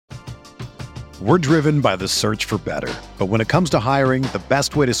We're driven by the search for better. But when it comes to hiring, the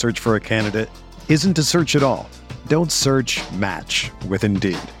best way to search for a candidate isn't to search at all. Don't search, match with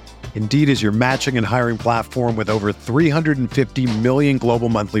Indeed. Indeed is your matching and hiring platform with over 350 million global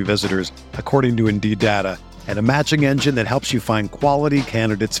monthly visitors, according to Indeed data, and a matching engine that helps you find quality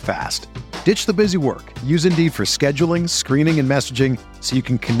candidates fast. Ditch the busy work. Use Indeed for scheduling, screening, and messaging so you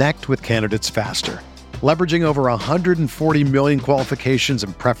can connect with candidates faster. Leveraging over 140 million qualifications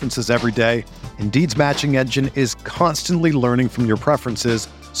and preferences every day, Indeed's matching engine is constantly learning from your preferences,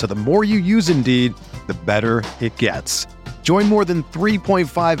 so the more you use Indeed, the better it gets. Join more than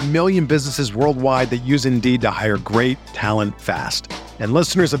 3.5 million businesses worldwide that use Indeed to hire great talent fast. And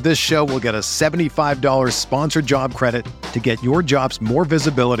listeners of this show will get a $75 sponsored job credit to get your jobs more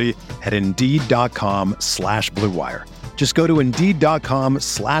visibility at Indeed.com/Blue Wire. Just go to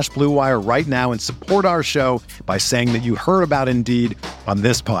Indeed.com/Blue Wire right now and support our show by saying that you heard about Indeed on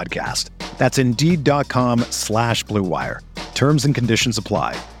this podcast. That's Indeed.com/Blue Wire. Terms and conditions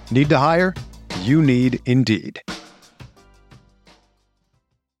apply. Need to hire? You need Indeed.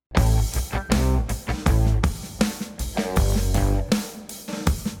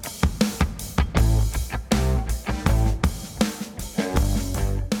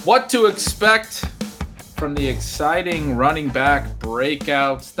 What to expect from the exciting running back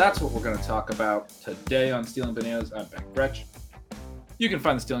breakouts. That's what we're going to talk about today on Stealing Bananas. I'm Ben Gretch. You can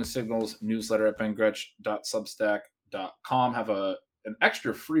find the Stealing Signals newsletter at bengretch.substack.com. Have an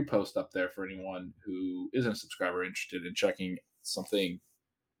extra free post up there for anyone who isn't a subscriber interested in checking something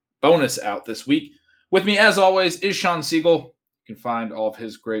bonus out this week. With me, as always, is Shawn Siegele. You can find all of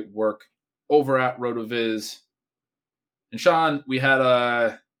his great work over at RotoViz. And Shawn, we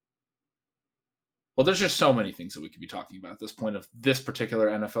had well, there's just so many things that we could be talking about at this point of this particular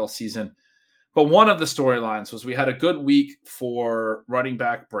NFL season. But one of the storylines was we had a good week for running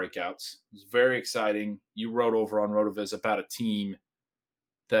back breakouts. It was very exciting. You wrote over on RotoViz about a team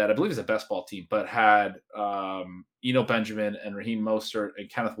that I believe is a best ball team, but had Eno Benjamin and Raheem Mostert and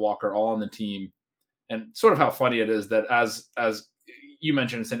Kenneth Walker all on the team. And sort of how funny it is that as you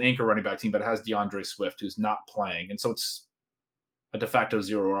mentioned, it's an anchor running back team, but it has DeAndre Swift, who's not playing. And so it's a de facto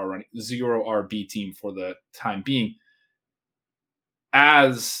zero RB team for the time being.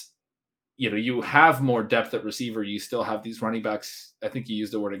 As you have more depth at receiver, you still have these running backs. I think you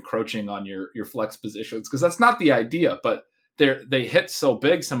used the word encroaching on your flex positions, because that's not the idea, but they hit so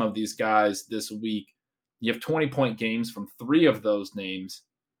big, some of these guys this week. You have 20-point games from 3 of those names.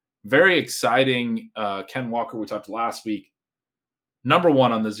 Very exciting. Ken Walker, we talked last week, number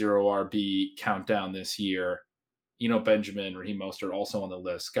 1 on the zero RB countdown this year. Benjamin, Raheem Mostert also on the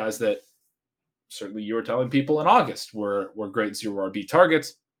list. Guys that certainly you were telling people in August were great zero RB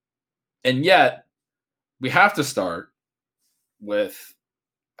targets. And yet we have to start with,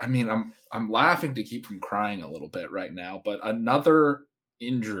 I'm laughing to keep from crying a little bit right now, but another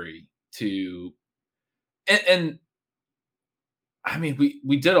injury to,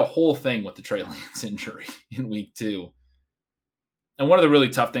 we did a whole thing with the Trey Lance injury in week 2. And one of the really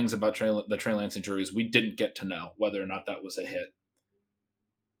tough things about the Trey Lance injury is we didn't get to know whether or not that was a hit.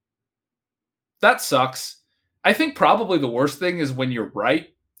 That sucks. I think probably the worst thing is when you're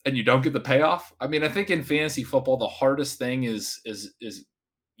right and you don't get the payoff. I think in fantasy football, the hardest thing is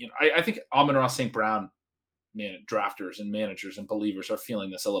I think Amon-Ra St. Brown, drafters and managers and believers are feeling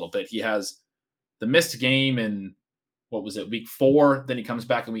this a little bit. He has the missed game in, week 4, then he comes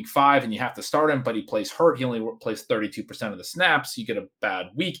back in week 5 and you have to start him, but he plays hurt. He only plays 32% of the snaps. You get a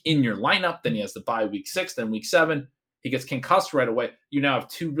bad week in your lineup. Then he has to bye week 6, then week 7. He gets concussed right away. You now have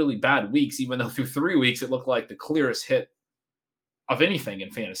 2 really bad weeks, even though through 3 weeks, it looked like the clearest hit of anything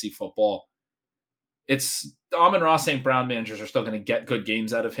in fantasy football. It's Amon-Ra St. Brown managers are still going to get good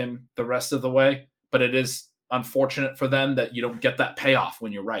games out of him the rest of the way, but it is unfortunate for them that you don't get that payoff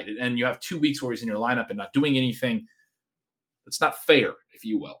when you're right. And you have 2 weeks where he's in your lineup and not doing anything. It's not fair, if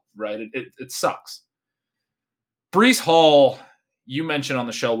you will, right? It sucks. Breece Hall, you mentioned on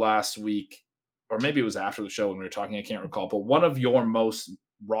the show last week, or maybe it was after the show when we were talking, I can't recall, but one of your most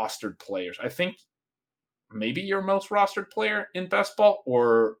rostered players. I think maybe your most rostered player in best ball,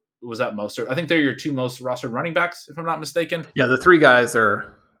 or was that Mostert? I think they're your 2 most rostered running backs, if I'm not mistaken. Yeah, the 3 guys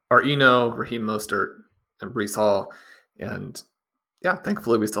are Eno, Raheem Mostert, and Breece Hall. And yeah,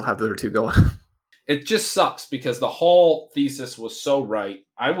 thankfully we still have the other 2 going. It just sucks because the Hall thesis was so right.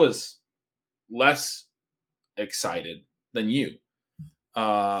 I was less excited than you.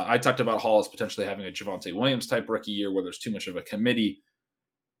 I talked about Hall as potentially having a Javonte Williams type rookie year where there's too much of a committee.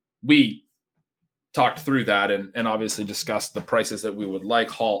 We talked through that and obviously discussed the prices that we would like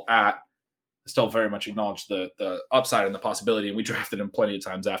Hall at. Still very much acknowledge the upside and the possibility, and we drafted him plenty of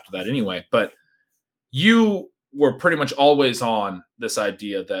times after that anyway. But you were pretty much always on this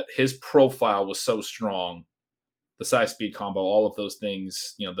idea that his profile was so strong, the size speed combo, all of those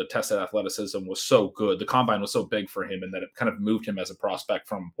things, the tested athleticism was so good. The combine was so big for him, and that it kind of moved him as a prospect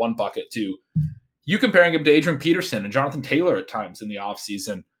from one bucket to you comparing him to Adrian Peterson and Jonathan Taylor at times in the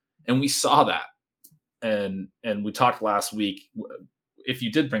offseason. And we saw that. And we talked last week, if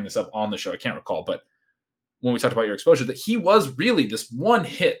you did bring this up on the show, I can't recall, but when we talked about your exposure, that he was really this one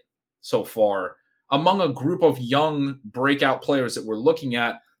hit so far among a group of young breakout players that we're looking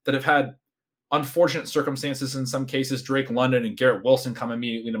at that have had unfortunate circumstances in some cases. Drake London and Garrett Wilson come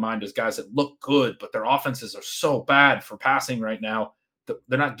immediately to mind as guys that look good, but their offenses are so bad for passing right now that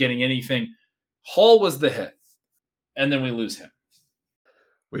they're not getting anything. Hall was the hit, and then we lose him.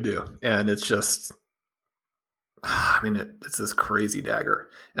 We do. And it's just, it's this crazy dagger.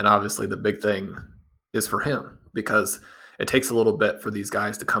 And obviously the big thing is for him, because it takes a little bit for these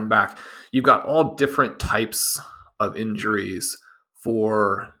guys to come back. You've got all different types of injuries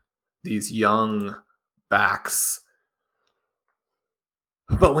for these young backs.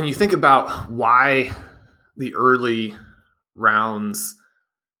 But when you think about why the early rounds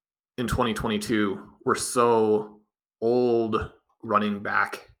in 2022 were so old running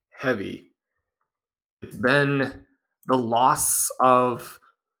back heavy, it's been the loss of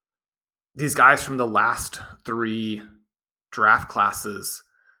these guys from the last 3 draft classes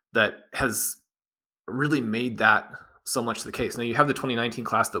that has really made that so much the case. Now you have the 2019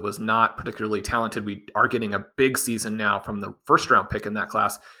 class that was not particularly talented. We are getting a big season now from the first round pick in that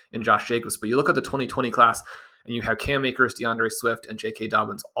class in Josh Jacobs. But you look at the 2020 class and you have Cam Akers, DeAndre Swift, and J.K.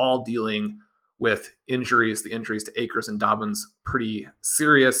 Dobbins all dealing with injuries. The injuries to Akers and Dobbins pretty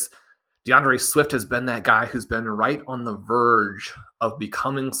serious. DeAndre Swift has been that guy who's been right on the verge of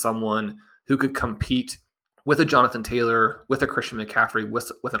becoming someone who could compete with a Jonathan Taylor, with a Christian McCaffrey,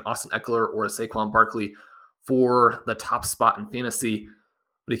 with an Austin Eckler or a Saquon Barkley for the top spot in fantasy.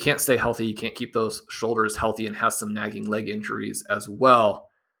 But he can't stay healthy. He can't keep those shoulders healthy and has some nagging leg injuries as well.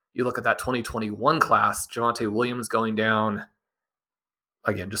 You look at that 2021 class, Javonte Williams going down.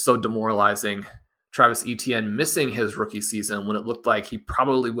 Again, just so demoralizing. Travis Etienne missing his rookie season when it looked like he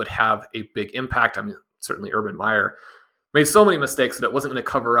probably would have a big impact. Certainly Urban Meyer made so many mistakes that it wasn't going to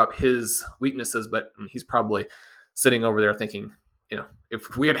cover up his weaknesses, but he's probably sitting over there thinking,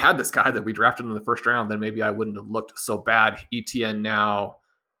 if we had this guy that we drafted in the first round, then maybe I wouldn't have looked so bad. Etienne now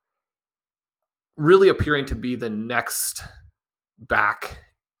really appearing to be the next back,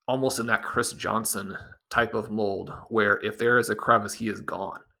 almost in that Chris Johnson type of mold, where if there is a crevice, he is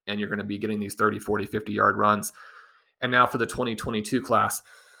gone. And you're going to be getting these 30, 40, 50-yard runs. And now for the 2022 class,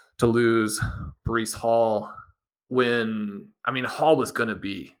 to lose Breece Hall when, Hall was going to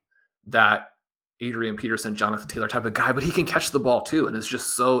be that Adrian Peterson, Jonathan Taylor type of guy, but he can catch the ball too and is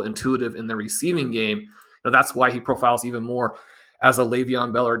just so intuitive in the receiving game. That's why he profiles even more as a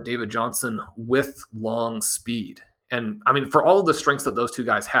Le'Veon Bell or David Johnson with long speed. And for all of the strengths that those two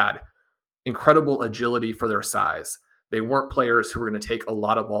guys had, incredible agility for their size. They weren't players who were going to take a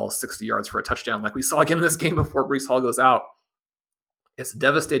lot of balls 60 yards for a touchdown like we saw again in this game before Breece Hall goes out. It's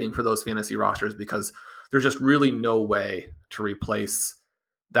devastating for those fantasy rosters because there's just really no way to replace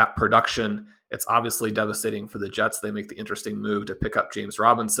that production. It's obviously devastating for the Jets. They make the interesting move to pick up James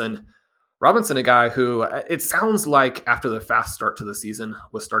Robinson. Robinson, a guy who it sounds like after the fast start to the season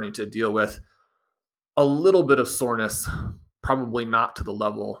was starting to deal with a little bit of soreness, probably not to the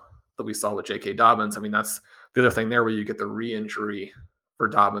level that we saw with J.K. Dobbins. That's the other thing there where you get the re-injury for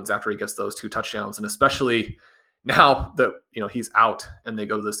Dobbins after he gets those 2 touchdowns. And especially now that, he's out and they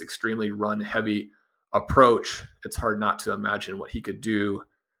go to this extremely run-heavy approach, it's hard not to imagine what he could do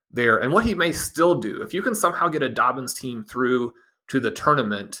there and what he may still do. If you can somehow get a Dobbins team through to the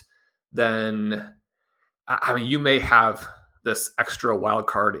tournament, then, you may have this extra wild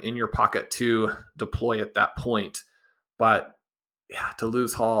card in your pocket to deploy at that point. But yeah, to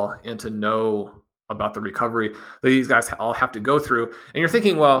lose Hall and to know about the recovery that these guys all have to go through. And you're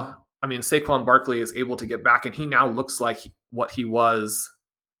thinking, well, Saquon Barkley is able to get back and he now looks like what he was,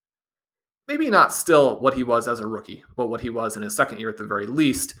 maybe not still what he was as a rookie, but what he was in his second year at the very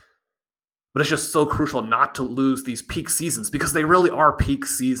least. But it's just so crucial not to lose these peak seasons because they really are peak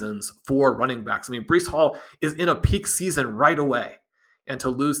seasons for running backs. Breece Hall is in a peak season right away. And to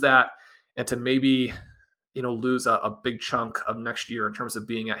lose that and to maybe, lose a big chunk of next year in terms of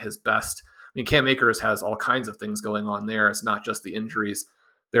being at his best. Cam Akers has all kinds of things going on there. It's not just the injuries.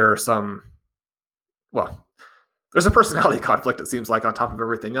 There are there's a personality conflict, it seems like, on top of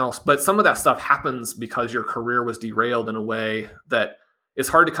everything else. But some of that stuff happens because your career was derailed in a way that is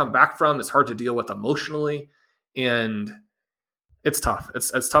hard to come back from. It's hard to deal with emotionally. And it's tough.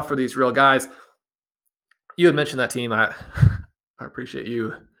 It's tough for these real guys. You had mentioned that team. I appreciate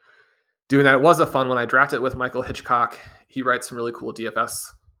you doing that. It was a fun one. I drafted it with Michael Hitchcock. He writes some really cool DFS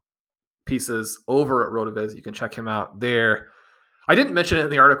pieces over at RotoViz. You can check him out there. I didn't mention it in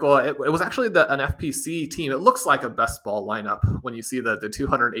the article. It was actually an FPC team. It looks like a best ball lineup when you see the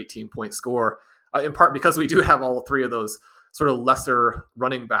 218-point score, in part because we do have all three of those sort of lesser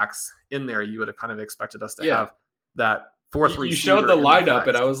running backs in there. You would have kind of expected us to have that fourth receiver. You showed the lineup,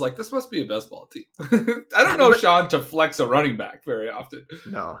 and I was like, this must be a best ball team. I don't know Sean to flex a running back very often.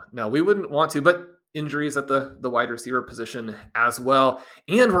 No, we wouldn't want to, but injuries at the wide receiver position as well.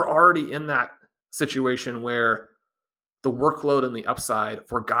 And we're already in that situation where the workload and the upside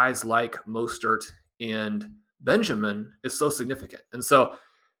for guys like Mostert and Benjamin is so significant. And so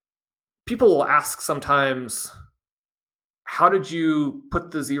people will ask sometimes, how did you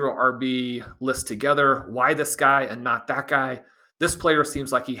put the zero RB list together? Why this guy and not that guy? This player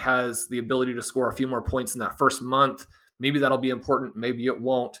seems like he has the ability to score a few more points in that first month. Maybe that'll be important. Maybe it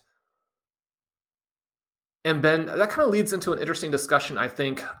won't. And Ben, that kind of leads into an interesting discussion, I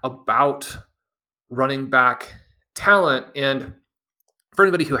think, about running back talent. And for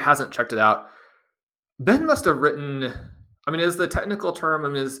anybody who hasn't checked it out, Ben must have written, is the technical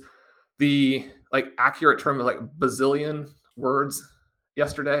term, is the accurate term of bazillion words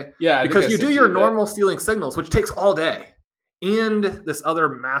yesterday? Yeah. Because you do your normal stealing signals, which takes all day. And this other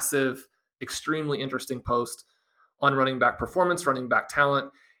massive, extremely interesting post on running back performance, running back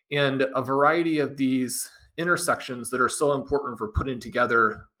talent, and a variety of these intersections that are so important for putting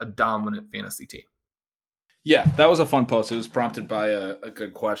together a dominant fantasy team. Yeah, that was a fun post. It was prompted by a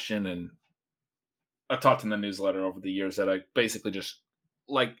good question, and I've talked in the newsletter over the years that I basically just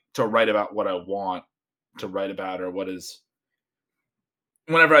like to write about what I want to write about, or what is,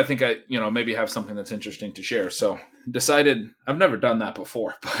 whenever I think I, maybe have something that's interesting to share. So decided, I've never done that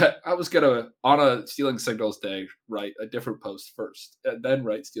before, but I was going to, on a Stealing Signals day, write a different post first and then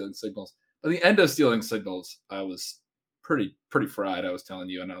write Stealing Signals. At the end of Stealing Signals, I was pretty fried, I was telling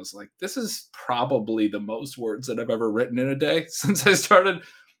you. And I was like, this is probably the most words that I've ever written in a day since I started,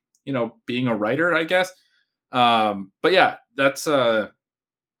 being a writer, I guess. But yeah, that's a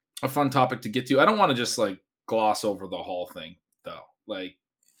fun topic to get to. I don't want to just gloss over the whole thing though.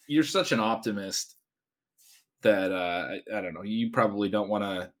 You're such an optimist that I don't know, you probably don't want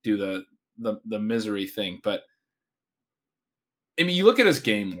to do the misery thing, but you look at his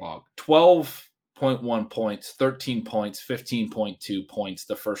game log: 12.1 points, 13 points, 15.2 points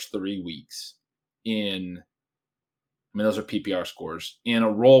the first 3 weeks those are PPR scores, in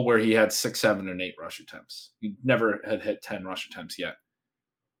a role where he had 6, 7, and 8 rush attempts. He never had hit 10 rush attempts yet.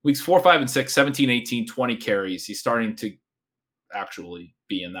 Weeks 4, 5, and 6, 17, 18, 20 carries. He's starting to actually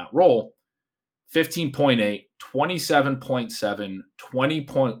be in that role. 15.8, 27.7,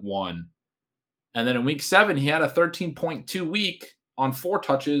 20.1. And then in week 7, he had a 13.2 week on 4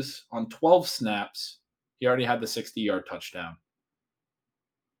 touches on 12 snaps. He already had the 60-yard touchdown.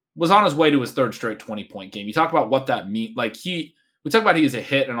 Was on his way to his third straight 20-point game. You talk about what that means. We talk about he is a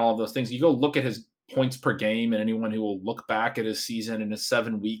hit and all of those things. You go look at his points per game, and anyone who will look back at his season and his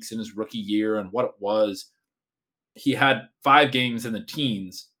 7 weeks in his rookie year and what it was, he had 5 games in the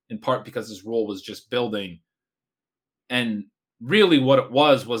teens, in part because his role was just building. And really what it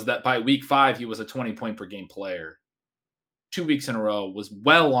was that by week 5, he was a 20-point per game player. 2 weeks in a row, was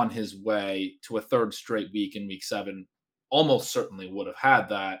well on his way to a third straight week in week 7. Almost certainly would have had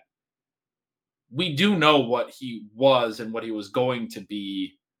that. We do know what he was and what he was going to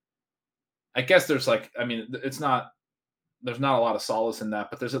be. I guess there's there's not a lot of solace in that,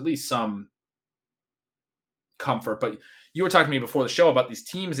 but there's at least some comfort. But you were talking to me before the show about these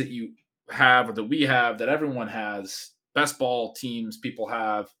teams that you have, or that we have, that everyone has, best ball teams people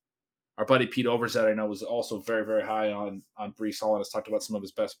have. Our buddy Pete Overzet, I know, was also very, very high on Breece Hall, and has talked about some of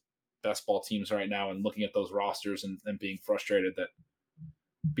his best ball teams right now, and looking at those rosters and being frustrated that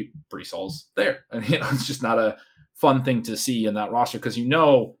Breece Hall's there. And it's just not a fun thing to see in that roster, because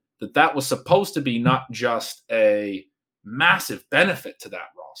that was supposed to be not just a massive benefit to that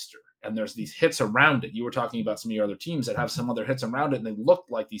roster, and there's these hits around it. You were talking about some of your other teams that have some other hits around it, and they looked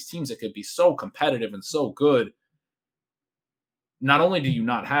like these teams that could be so competitive and so good. Not only do you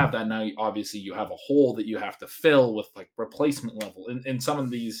not have that, now obviously you have a hole that you have to fill with replacement level. In some of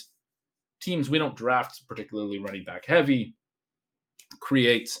these teams, we don't draft particularly running back heavy,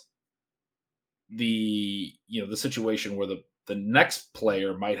 creates the situation where the next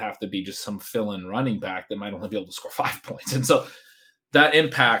player might have to be just some fill-in running back that might only be able to score 5 points. And so that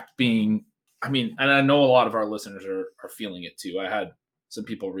impact being, and I know a lot of our listeners are feeling it too. I had some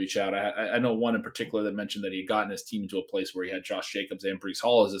people reach out. I know one in particular that mentioned that he had gotten his team into a place where he had Josh Jacobs and Breece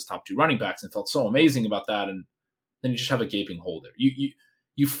Hall as his top 2 running backs and felt so amazing about that. And then you just have a gaping hole there.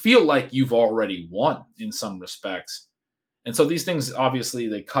 You feel like you've already won in some respects. And so these things, obviously,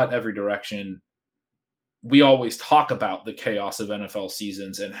 they cut every direction. We always talk about the chaos of NFL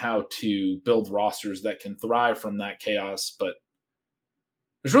seasons and how to build rosters that can thrive from that chaos. But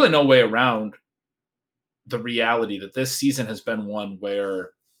there's really no way around the reality that this season has been one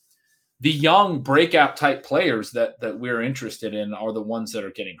where the young breakout type players that we're interested in are the ones that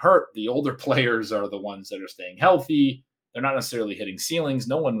are getting hurt. The older players are the ones that are staying healthy. They're not necessarily hitting ceilings.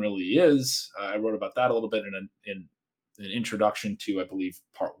 No one really is. I wrote about that a little bit in an introduction to, I believe,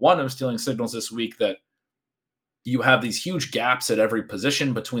 part 1 of Stealing Signals this week, that you have these huge gaps at every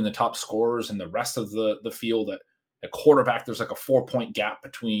position between the top scorers and the rest of the field. At quarterback, there's like a 4-point gap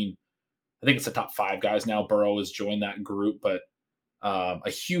between, I think it's the top 5 guys now. Burrow has joined that group, but a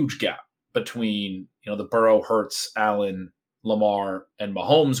huge gap between, the Burrow, Hurts, Allen, Lamar, and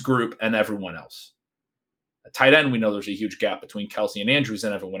Mahomes group and everyone else. At tight end, we know there's a huge gap between Kelsey and Andrews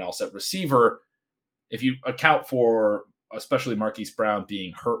and everyone else. At receiver, if you account for especially Marquise Brown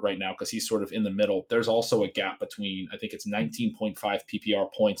being hurt right now because he's sort of in the middle, there's also a gap between, I think it's 19.5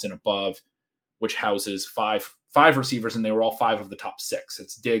 PPR points and above, which houses five receivers, and they were all 5 of the top 6.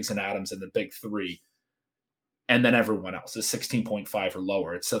 It's Diggs and Adams and the big 3. And then everyone else is 16.5 or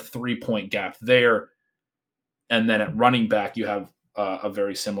lower. It's a 3-point gap there. And then at running back, you have a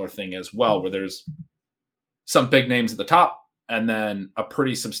very similar thing as well, where there's some big names at the top and then a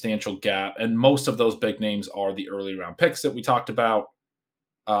pretty substantial gap. And most of those big names are the early round picks that we talked about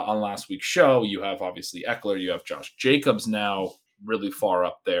on last week's show. You have obviously Eckler. You have Josh Jacobs now really far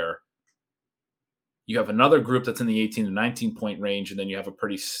up there. You have another group that's in the 18 to 19 point range. And then you have a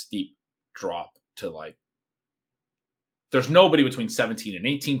pretty steep drop to there's nobody between 17 and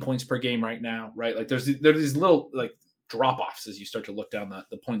 18 points per game right now, right? Like there's these little drop-offs as you start to look down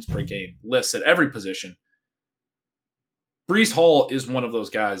the points per game lists at every position. Breece Hall is one of those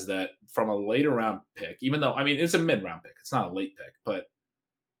guys that from a later round pick, even though, it's a mid-round pick. It's not a late pick, but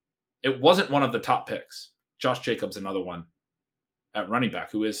it wasn't one of the top picks. Josh Jacobs, another one at running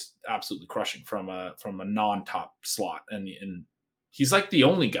back, who is absolutely crushing from a non-top slot. And he's like the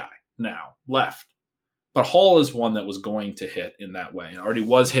only guy now left. But Hall is one that was going to hit in that way. Already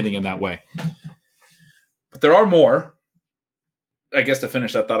was hitting in that way. But there are more. I guess to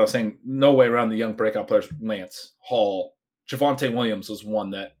finish that thought, I was saying no way around the young breakout players. Lance, Hall, Javonte Williams was one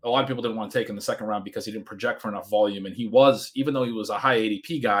that a lot of people didn't want to take in the second round because he didn't project for enough volume. And he was, even though he was a high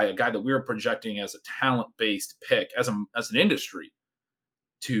ADP guy, a guy that we were projecting as a talent-based pick, as an industry,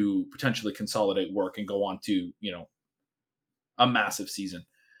 to potentially consolidate work and go on to, a massive season.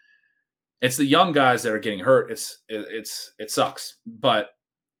 It's the young guys that are getting hurt. It sucks. But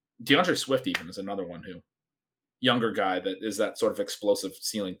DeAndre Swift even is another one who, younger guy that is that sort of explosive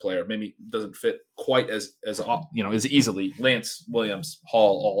ceiling player, maybe doesn't fit quite as easily. Lance, Williams,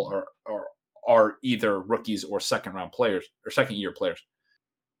 Hall all are either rookies or second round players or second year players.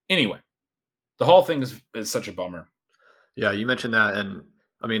 Anyway, the Hall thing is such a bummer. Yeah, you mentioned that, and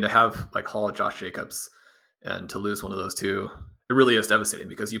to have Hall, Josh Jacobs, and to lose one of those two, it really is devastating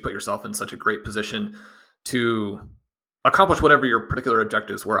because you put yourself in such a great position to accomplish whatever your particular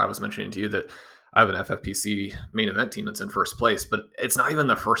objectives were. I was mentioning to you that I have an FFPC main event team that's in first place, but it's not even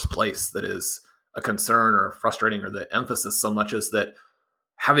the first place that is a concern or frustrating or the emphasis so much as that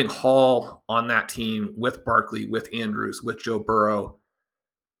having Hall on that team with Barkley, with Andrews, with Joe Burrow.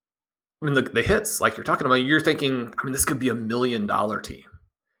 The hits, like you're talking about, you're thinking, this could be $1 million team.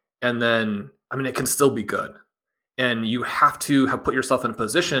 And then, it can still be good. And you have to have put yourself in a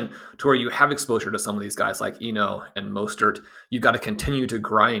position to where you have exposure to some of these guys like Eno and Mostert. You've got to continue to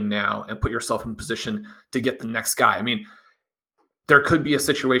grind now and put yourself in position to get the next guy. There could be a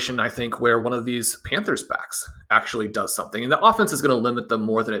situation, I think, where one of these Panthers backs actually does something. And the offense is going to limit them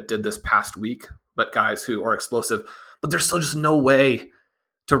more than it did this past week, but guys who are explosive. But there's still just no way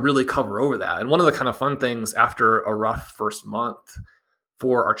to really cover over that. And one of the kind of fun things after a rough first month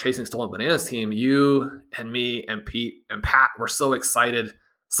for our Chasing Stolen Bananas team, you and me and Pete and Pat were so excited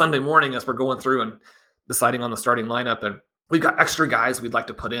Sunday morning as we're going through and deciding on the starting lineup. And we've got extra guys we'd like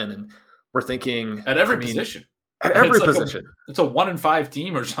to put in. And we're thinking at every position. At every position. It's a 1-5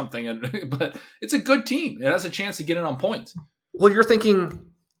 team or something. But it's a good team. It has a chance to get in on points. Well, you're thinking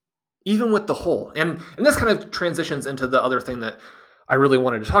even with the whole, and this kind of transitions into the other thing that I really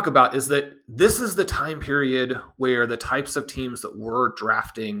wanted to talk about is that this is the time period where the types of teams that we're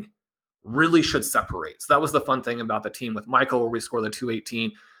drafting really should separate. So that was the fun thing about the team with Michael, where we scored the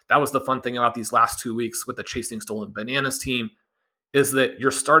 218. That was the fun thing about these last 2 weeks with the Chasing Stolen Bananas team. is that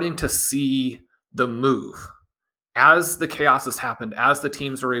you're starting to see the move as the chaos has happened, as the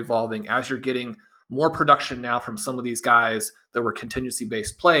teams are evolving, as you're getting more production now from some of these guys that were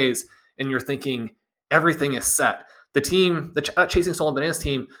contingency-based plays, and you're thinking everything is set. The team, the Chasing Stolen Bananas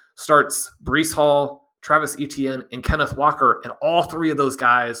team, starts Breece Hall, Travis Etienne, and Kenneth Walker, and all three of those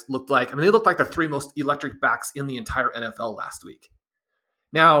guys looked like the three most electric backs in the entire NFL last week.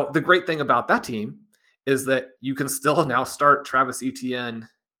 Now, the great thing about that team is that you can still now start Travis Etienne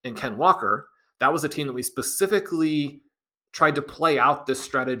and Ken Walker. That was a team that we specifically tried to play out this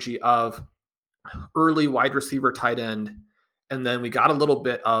strategy of early wide receiver tight end, and then we got a little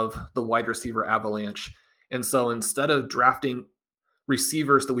bit of the wide receiver avalanche. And so instead of drafting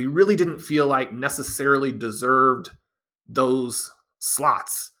receivers that we really didn't feel like necessarily deserved those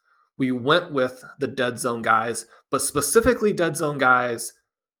slots, we went with the dead zone guys, but specifically dead zone guys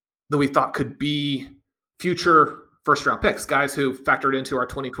that we thought could be future first round picks, guys who factored into our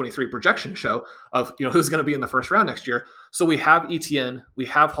 2023 projection show of, who's going to be in the first round next year. So we have Etienne, we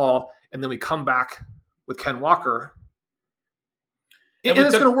have Hall, and then we come back with Ken Walker. And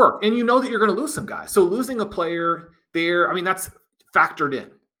it's going to work. And you know that you're going to lose some guys. So losing a player there, that's factored in.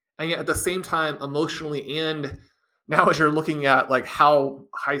 And yet at the same time, emotionally, and now as you're looking at like how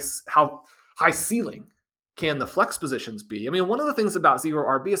high ceiling can the flex positions be? One of the things about zero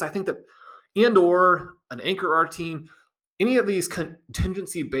RB is I think that or an anchor R team, any of these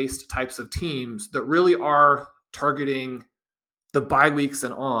contingency-based types of teams that really are targeting the bye weeks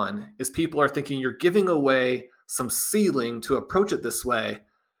and on, is people are thinking you're giving away some ceiling to approach it this way.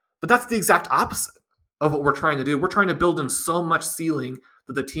 But that's the exact opposite of what we're trying to do. We're trying to build in so much ceiling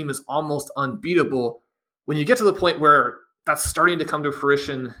that the team is almost unbeatable. When you get to the point where that's starting to come to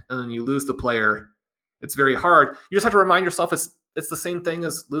fruition and then you lose the player, it's very hard. You just have to remind yourself it's the same thing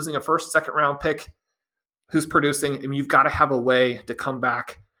as losing a first, second round pick who's producing, and you've got to have a way to come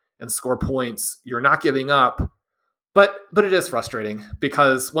back and score points. You're not giving up, but it is frustrating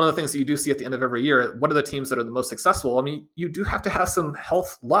because one of the things that you do see at the end of every year, what are the teams that are the most successful? You do have to have some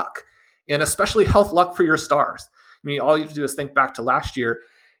health luck, and especially health luck for your stars. All you have to do is think back to last year,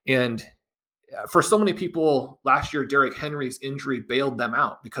 and for so many people last year, Derrick Henry's injury bailed them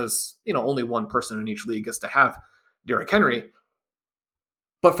out because, only one person in each league gets to have Derrick Henry.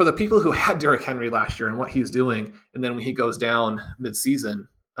 But for the people who had Derrick Henry last year and what he's doing, and then when he goes down midseason,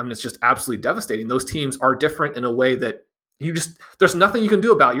 it's just absolutely devastating. Those teams are different in a way that there's nothing you can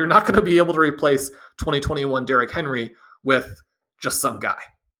do about it. You're not going to be able to replace 2021 Derrick Henry with just some guy.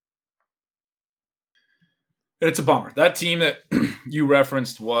 It's a bummer. That team that you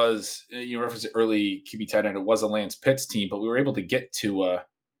referenced early QB tight end. It was a Lance Pitts team, but we were able to get to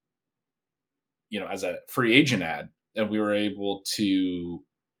as a free agent ad, and we were able to,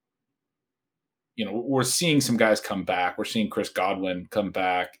 we're seeing some guys come back. We're seeing Chris Godwin come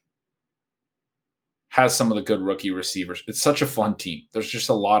back, has some of the good rookie receivers. It's such a fun team. There's just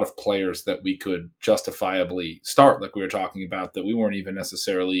a lot of players that we could justifiably start, like we were talking about, that we weren't even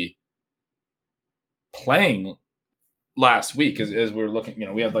necessarily playing last week as we were looking.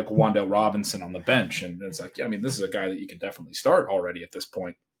 We had like Wan'Dale Robinson on the bench, and it's like, this is a guy that you could definitely start already at this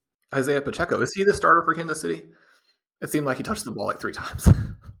point. Isaiah Pacheco, is he the starter for Kansas City? It seemed like he touched the ball like 3 times.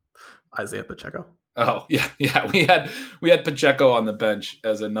 Isaiah Pacheco. Oh yeah. We had Pacheco on the bench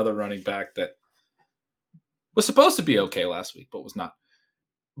as another running back that was supposed to be okay last week, but was not.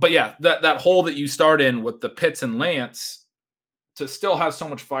 But yeah, that hole that you start in with the Pitts and Lance, to still have so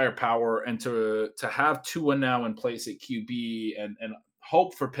much firepower and to have Tua now in place at QB and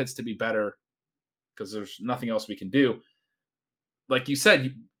hope for Pitts to be better, because there's nothing else we can do. Like you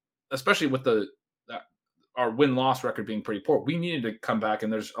said, especially with our win-loss record being pretty poor, we needed to come back,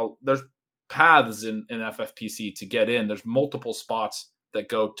 and there's paths in FFPC to get in. There's multiple spots that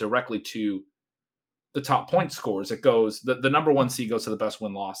go directly to the top point scores. It goes, the number 1 seed goes to the best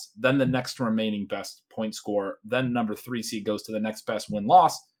win-loss, then the next remaining best point score, then number 3 seed goes to the next best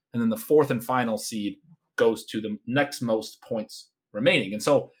win-loss, and then the 4th and final seed goes to the next most points remaining. And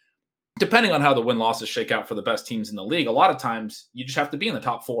so depending on how the win-losses shake out for the best teams in the league, a lot of times you just have to be in the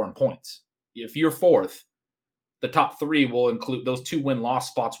top 4 in points. If you're 4th, the top 3 will include those 2 win-loss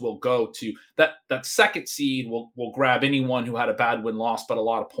spots will go to that second seed will grab anyone who had a bad win-loss but a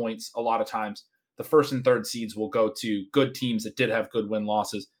lot of points. A lot of times the 1st and 3rd seeds will go to good teams that did have good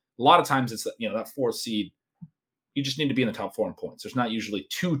win-losses. A lot of times it's that 4th seed, you just need to be in the top 4 in points. There's not usually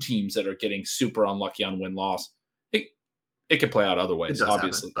 2 teams that are getting super unlucky on win-loss. It could play out other ways,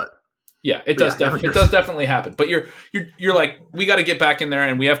 obviously. Happen, but yeah, it does definitely happen. But you're like, we got to get back in there,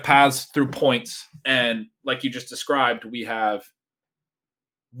 and we have paths through points. And like you just described, we have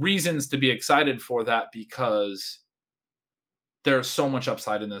reasons to be excited for that, because there's so much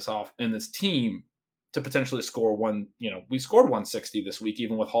upside in this team to potentially score we scored 160 this week,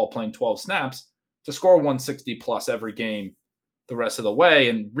 even with Hall playing 12 snaps, to score 160 plus every game the rest of the way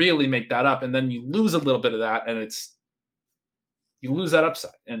and really make that up. And then you lose a little bit of that, and you lose that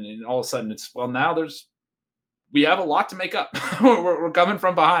upside. And all of a sudden now we have a lot to make up. we're coming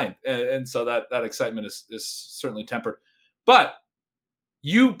from behind. And so that excitement is certainly tempered. But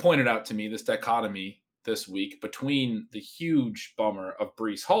you pointed out to me this dichotomy this week between the huge bummer of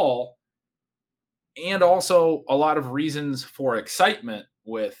Breece Hall and also a lot of reasons for excitement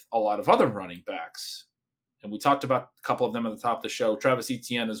with a lot of other running backs. And we talked about a couple of them at the top of the show. Travis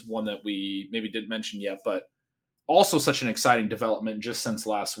Etienne is one that we maybe didn't mention yet, but also such an exciting development just since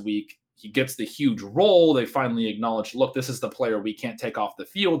last week. He gets the huge role. They finally acknowledged, look, this is the player we can't take off the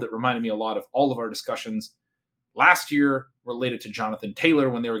field. That reminded me a lot of all of our discussions last year related to Jonathan Taylor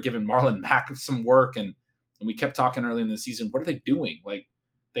when they were giving Marlon Mack some work. And we kept talking early in the season, what are they doing? Like,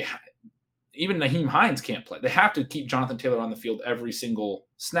 even Nyheim Hines can't play. They have to keep Jonathan Taylor on the field every single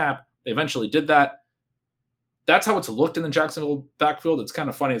snap. They eventually did that. That's how it's looked in the Jacksonville backfield. It's kind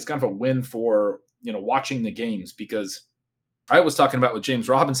of funny. It's kind of a win for, watching the games, because I was talking about with James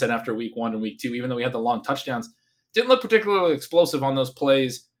Robinson after week 1 and week 2, even though we had the long touchdowns, didn't look particularly explosive on those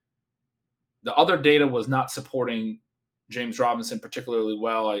plays. The other data was not supporting James Robinson particularly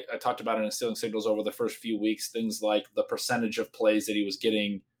well. I talked about it in Stealing Signals over the first few weeks, things like the percentage of plays that he was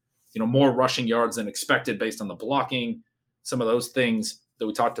getting, more rushing yards than expected based on the blocking, some of those things that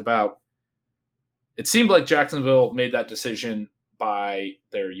we talked about. It seemed like Jacksonville made that decision by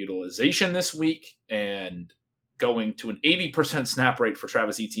their utilization this week and going to an 80% snap rate for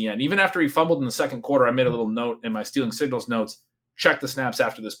Travis Etienne. Even after he fumbled in the second quarter, I made a little note in my Stealing Signals notes, check the snaps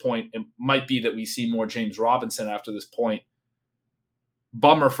after this point. It might be that we see more James Robinson after this point.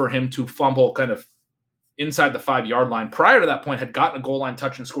 Bummer for him to fumble kind of inside the 5-yard line. Prior to that point, had gotten a goal line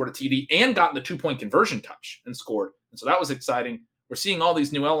touch and scored a TD and gotten the 2-point conversion touch and scored. And so that was exciting. We're seeing all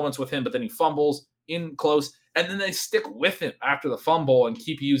these new elements with him, but then he fumbles in close, and then they stick with him after the fumble and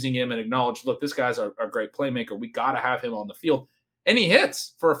keep using him and acknowledge, look, this guy's a great playmaker. We got to have him on the field. And he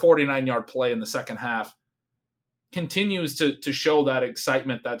hits for a 49-yard play in the second half. Continues to show that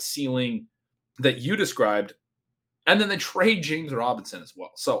excitement, that ceiling that you described. And then they trade James Robinson as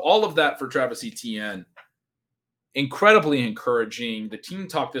well. So all of that for Travis Etienne, incredibly encouraging. The team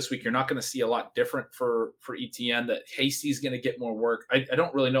talk this week, you're not going to see a lot different for Etienne, that Hasty's going to get more work. I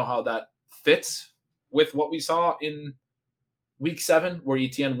don't really know how that fits with what we saw in week 7, where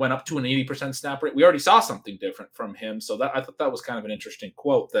Etienne went up to an 80% snap rate. We already saw something different from him. So I thought that was kind of an interesting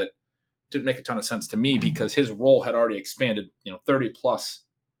quote that didn't make a ton of sense to me, because his role had already expanded, 30 plus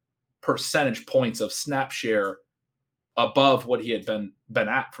percentage points of snap share above what he had been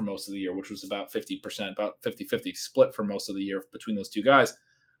at for most of the year, which was about 50%, about 50-50 split for most of the year between those two guys.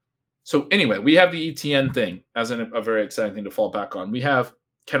 So anyway, we have the Etienne thing as a very exciting thing to fall back on. We have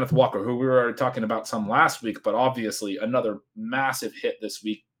Kenneth Walker, who we were already talking about some last week, but obviously another massive hit this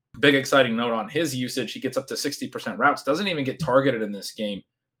week. Big exciting note on his usage. He gets up to 60% routes, doesn't even get targeted in this game,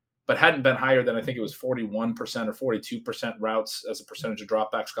 but hadn't been higher than, I think it was 41% or 42% routes as a percentage of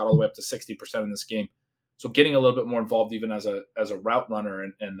dropbacks, got all the way up to 60% in this game. So getting a little bit more involved even as a route runner,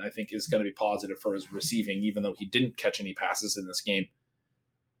 and I think is going to be positive for his receiving, even though he didn't catch any passes in this game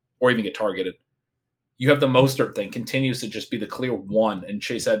or even get targeted. You have the Mostert thing, continues to just be the clear 1 and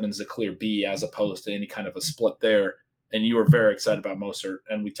Chase Edmonds the clear B, as opposed to any kind of a split there. And you were very excited about Mostert,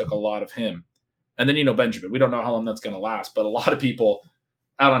 and we took a lot of him. And then, Benjamin, we don't know how long that's going to last, but a lot of people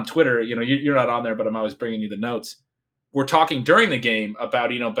out on Twitter, you're not on there, but I'm always bringing you the notes. We're talking during the game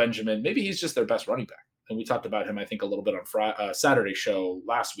about, Benjamin, maybe he's just their best running back. And we talked about him, I think, a little bit on Saturday show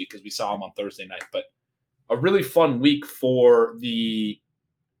last week, because we saw him on Thursday night. But a really fun week for the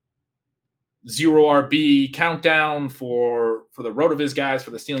 0 RB countdown, for the RotoViz guys,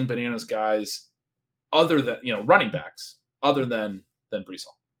 for the Stealing Bananas guys, other than, running backs, other than Breece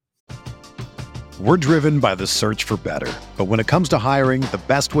Hall. We're driven by the search for better. But when it comes to hiring, the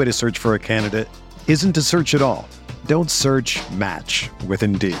best way to search for a candidate isn't to search at all. Don't search, match with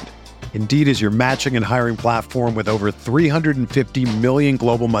Indeed. Indeed is your matching and hiring platform with over 350 million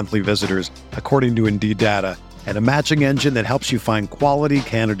global monthly visitors, according to Indeed data, and a matching engine that helps you find quality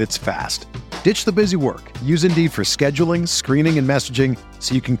candidates fast. Ditch the busy work. Use Indeed for scheduling, screening, and messaging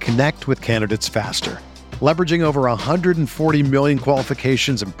so you can connect with candidates faster. Leveraging over 140 million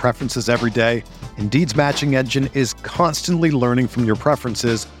qualifications and preferences every day, Indeed's matching engine is constantly learning from your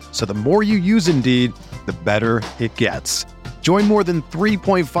preferences, so the more you use Indeed, the better it gets. Join more than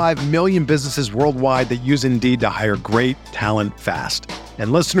 3.5 million businesses worldwide that use Indeed to hire great talent fast.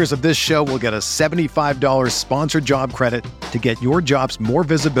 And listeners of this show will get a $75 sponsored job credit to get your jobs more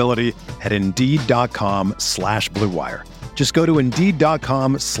visibility at Indeed.com/Blue Wire. Just go to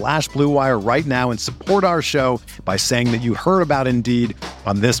Indeed.com/Blue Wire right now and support our show by saying that you heard about Indeed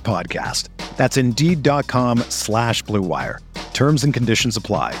on this podcast. That's Indeed.com/Blue Wire. Terms and conditions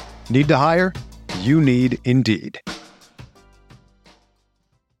apply. Need to hire? You need Indeed.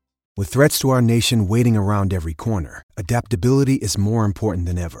 With threats to our nation waiting around every corner, adaptability is more important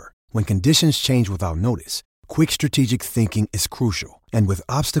than ever. When conditions change without notice, quick strategic thinking is crucial. And with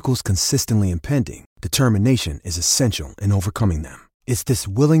obstacles consistently impending, determination is essential in overcoming them. It's this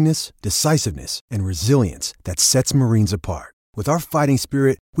willingness, decisiveness, and resilience that sets Marines apart. With our fighting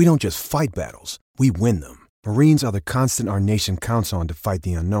spirit, we don't just fight battles, we win them. Marines are the constant our nation counts on to fight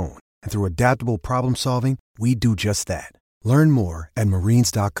the unknown. And through adaptable problem solving, we do just that. Learn more at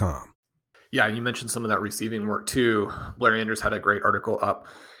marines.com. Yeah, you mentioned some of that receiving work too. Blair Andrews had a great article up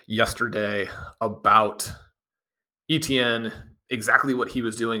yesterday about ETN, exactly what he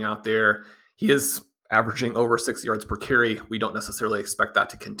was doing out there. He is averaging over 6 yards per carry. We don't necessarily expect that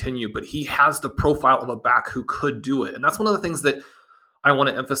to continue, but he has the profile of a back who could do it. And that's one of the things that I want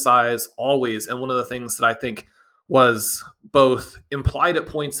to emphasize always. And one of the things that I think was both implied at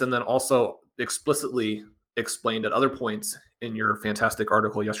points and then also explicitly explained at other points in your fantastic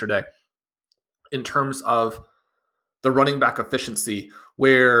article yesterday, in terms of the running back efficiency,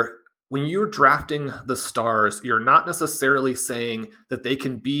 where when you're drafting the stars, you're not necessarily saying that they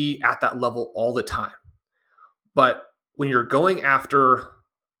can be at that level all the time. But when you're going after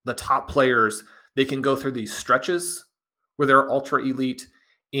the top players, they can go through these stretches where they're ultra elite.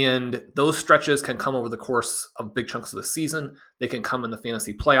 And those stretches can come over the course of big chunks of the season. They can come in the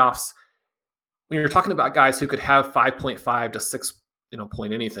fantasy playoffs. When you're talking about guys who could have 5.5 to 6,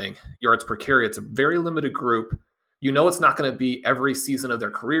 point anything yards per carry, it's a very limited group. It's not going to be every season of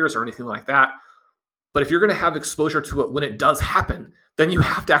their careers or anything like that. But if you're going to have exposure to it when it does happen, then you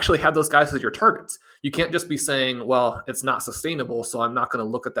have to actually have those guys as your targets. You can't just be saying, well, it's not sustainable, so I'm not going to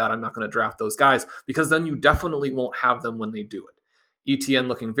look at that. I'm not going to draft those guys, because then you definitely won't have them when they do it. ETN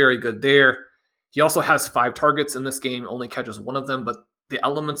looking very good there. He also has 5 targets in this game, only catches one of them, but the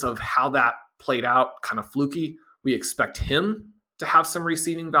elements of how that played out kind of fluky. We expect him to have some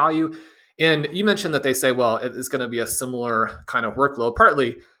receiving value. And you mentioned that they say, well, it's going to be a similar kind of workload.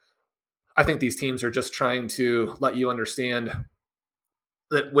 Partly, I think these teams are just trying to let you understand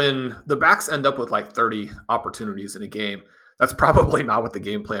that when the backs end up with like 30 opportunities in a game, that's probably not what the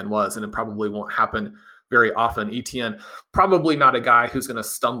game plan was, and it probably won't happen very often. ETN, probably not a guy who's going to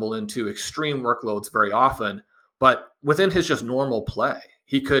stumble into extreme workloads very often, but within his just normal play,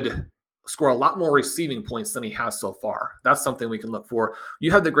 he could score a lot more receiving points than he has so far. That's something we can look for.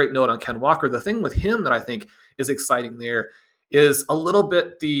 You had the great note on Ken Walker. The thing with him that I think is exciting there is a little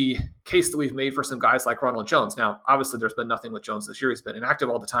bit the case that we've made for some guys like Ronald Jones. Now, obviously, there's been nothing with Jones this year. He's been inactive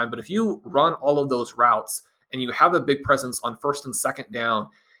all the time. But if you run all of those routes and you have a big presence on first and second down,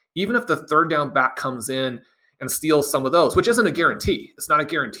 even if the third down back comes in and steals some of those, which isn't a guarantee. It's not a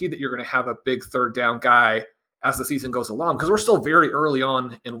guarantee that you're going to have a big third down guy as the season goes along, because we're still very early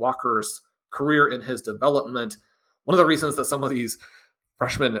on in Walker's career in his development. One of the reasons that some of these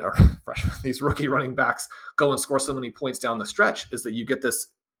these rookie running backs go and score so many points down the stretch is that you get this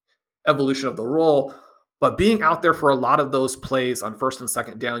evolution of the role. But being out there for a lot of those plays on first and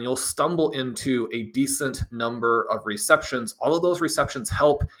second down, you'll stumble into a decent number of receptions. All of those receptions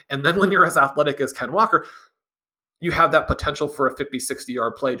help. And then when you're as athletic as Ken Walker, you have that potential for a 50,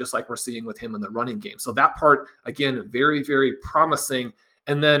 60-yard play, just like we're seeing with him in the running game. So that part, again, very, very promising.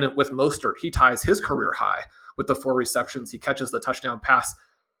 And then with Mostert, he ties his career high with the 4 receptions. He catches the touchdown pass.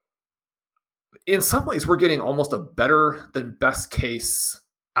 In some ways, we're getting almost a better than best case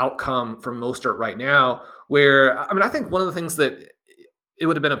outcome from Mostert right now, where, I think one of the things that it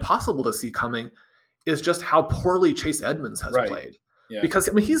would have been impossible to see coming is just how poorly Chase Edmonds has played. Yeah. Because,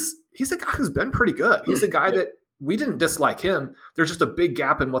 he's a guy who's been pretty good. He's a guy that we didn't dislike him. There's just a big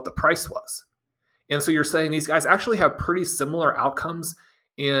gap in what the price was. And so you're saying these guys actually have pretty similar outcomes,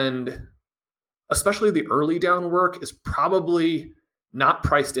 and especially the early down work is probably not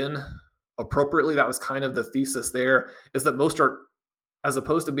priced in appropriately. That was kind of the thesis there, is that Mostert, as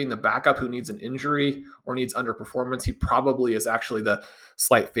opposed to being the backup who needs an injury or needs underperformance, he probably is actually the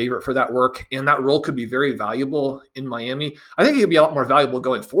slight favorite for that work. And that role could be very valuable in Miami. I think he could be a lot more valuable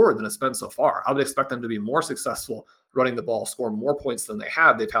going forward than it's been so far. I would expect them to be more successful running the ball, score more points than they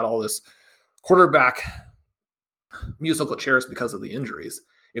have. They've had all this quarterback musical chairs because of the injuries.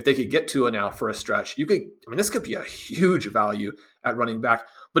 If they could get to it now for a stretch, this could be a huge value at running back.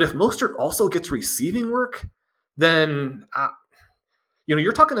 But if Mostert also gets receiving work, then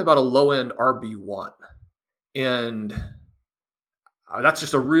you're talking about a low-end RB1, and that's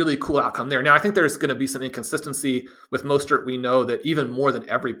just a really cool outcome there. Now, I think there's going to be some inconsistency with Mostert. We know that even more than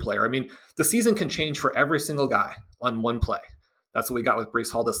every player. I mean, the season can change for every single guy on one play. That's what we got with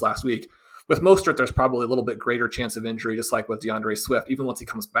Breece Hall this last week. With Mostert, there's probably a little bit greater chance of injury, just like with DeAndre Swift. Even once he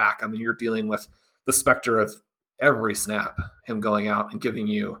comes back, I mean, you're dealing with the specter of every snap, him going out and giving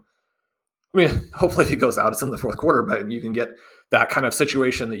you, I mean, hopefully if he goes out, it's in the fourth quarter, but you can get that kind of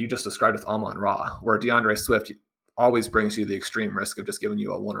situation that you just described with Amon-Ra, where DeAndre Swift always brings you the extreme risk of just giving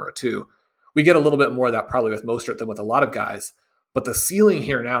you a 1 or a 2. We get a little bit more of that probably with Mostert than with a lot of guys, but the ceiling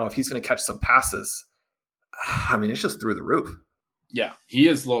here now, if he's going to catch some passes, I mean, it's just through the roof. Yeah, he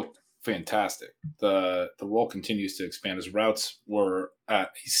has looked fantastic. The role continues to expand. His routes were at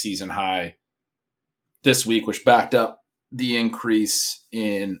a season high this week, which backed up the increase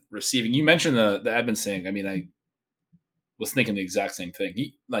in receiving. You mentioned the Edmonds thing. I mean, I was thinking the exact same thing.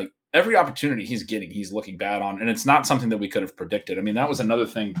 He, like, every opportunity he's getting, he's looking bad on, and it's not something that we could have predicted. I mean, that was another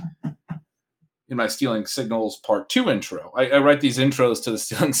thing in my Stealing Signals Part 2 intro. I write these intros to the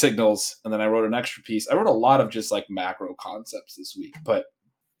Stealing Signals, and then I wrote an extra piece. I wrote a lot of just like macro concepts this week, but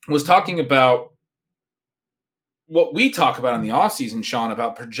was talking about what we talk about in the offseason, Sean,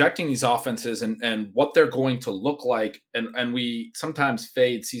 about projecting these offenses and what they're going to look like. And we sometimes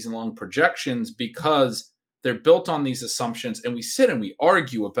fade season-long projections because they're built on these assumptions, and we sit and we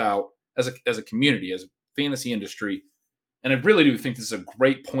argue about as a community, as a fantasy industry. And I really do think this is a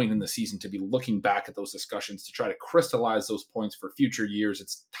great point in the season to be looking back at those discussions to try to crystallize those points for future years.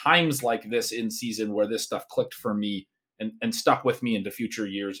 It's times like this in season where this stuff clicked for me and stuck with me into future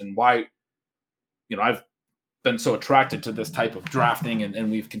years, and why, I've been so attracted to this type of drafting, and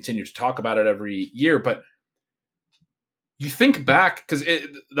we've continued to talk about it every year. But you think back, because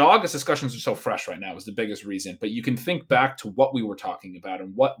the August discussions are so fresh right now is the biggest reason, but you can think back to what we were talking about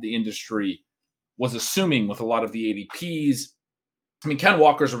and what the industry was assuming with a lot of the ADPs. I mean, Ken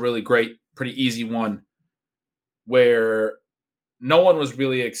Walker's a really great, pretty easy one, where no one was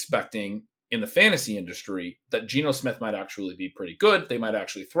really expecting in the fantasy industry that Geno Smith might actually be pretty good. They might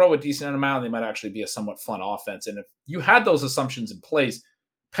actually throw a decent amount. They might actually be a somewhat fun offense. And if you had those assumptions in place,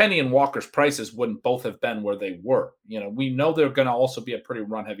 Penny and Walker's prices wouldn't both have been where they were. We know they're going to also be a pretty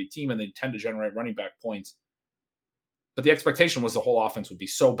run-heavy team, and they tend to generate running back points. But the expectation was the whole offense would be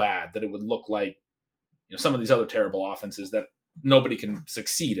so bad that it would look like some of these other terrible offenses that nobody can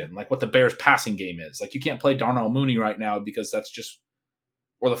succeed in, like what the Bears passing game is. Like, you can't play Darnell Mooney right now because that's just,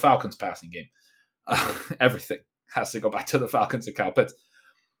 or the Falcons passing game. Everything has to go back to the Falcons and Kyle Pitts.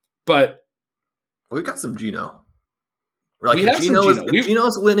 But we've got some Geno. We're like,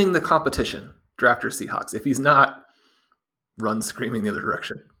 Geno's winning the competition, draft your Seahawks. If he's not, run screaming the other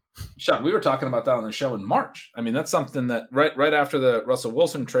direction. Sean, we were talking about that on the show in March. I mean, that's something that right after the Russell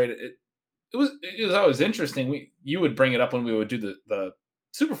Wilson trade, it was always interesting. You would bring it up when we would do the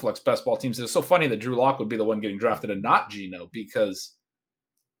Superflex best ball teams. It's so funny that Drew Lock would be the one getting drafted and not Geno, because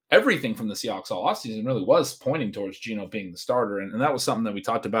everything from the Seahawks all offseason really was pointing towards Geno being the starter. And that was something that we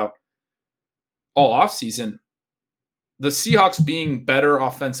talked about all offseason. The Seahawks being better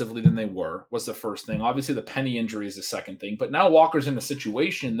offensively than they were was the first thing. Obviously, the Penny injury is the second thing. But now Walker's in a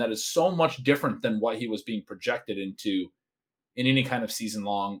situation that is so much different than what he was being projected into in any kind of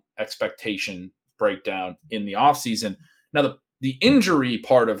season-long expectation breakdown in the offseason. Now, the injury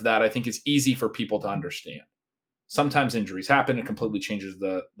part of that, I think, is easy for people to understand. Sometimes injuries happen. It completely changes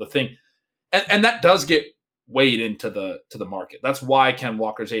the thing. And that does get weighed into the market. That's why Ken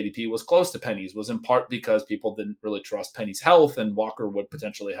Walker's ADP was close to Penny's, was in part because people didn't really trust Penny's health, and Walker would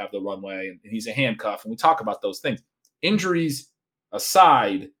potentially have the runway, and he's a handcuff. And we talk about those things. Injuries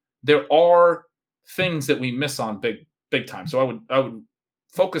aside, there are things that we miss on big time. So I would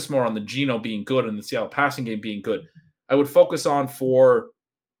focus more on the Geno being good and the Seattle passing game being good. I would focus on for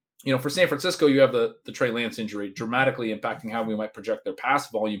San Francisco, you have the Trey Lance injury dramatically impacting how we might project their pass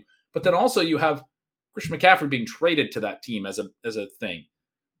volume. But then also you have Christian McCaffrey being traded to that team as a thing.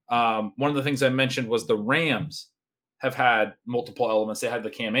 One of the things I mentioned was the Rams have had multiple elements. They had the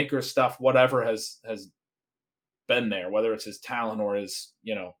Cam Akers stuff, whatever has been there, whether it's his talent or his,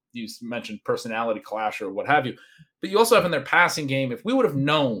 you mentioned personality clash or what have you. But you also have in their passing game, if we would have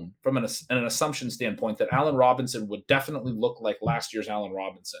known from an assumption standpoint that Allen Robinson would definitely look like last year's Allen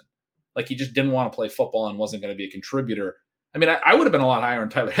Robinson, like he just didn't want to play football and wasn't going to be a contributor. I mean, I would have been a lot higher on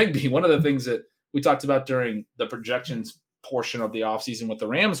Tyler Higbee. One of the things that we talked about during the projections portion of the offseason with the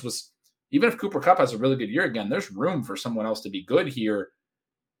Rams was, even if Cooper Kupp has a really good year again, there's room for someone else to be good here.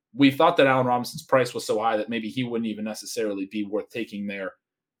 We thought that Allen Robinson's price was so high that maybe he wouldn't even necessarily be worth taking there.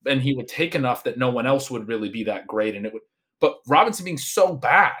 And he would take enough that no one else would really be that great. But Robinson being so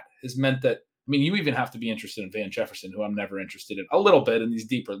bad has meant that, I mean, you even have to be interested in Van Jefferson, who I'm never interested in, a little bit in these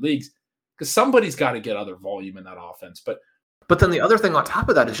deeper leagues, because somebody's got to get other volume in that offense. But then the other thing on top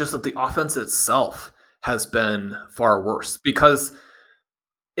of that is just that the offense itself has been far worse, because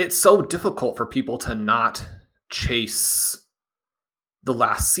it's so difficult for people to not chase the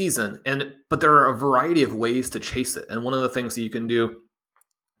last season. But there are a variety of ways to chase it. And one of the things that you can do,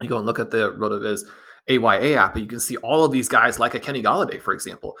 you go and look at the RotoViz AYA app, and you can see all of these guys like a Kenny Golladay, for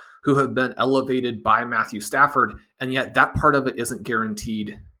example, who have been elevated by Matthew Stafford, and yet that part of it isn't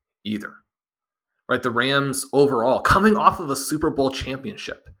guaranteed either. Right? The Rams overall, coming off of a Super Bowl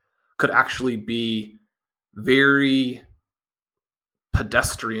championship, could actually be very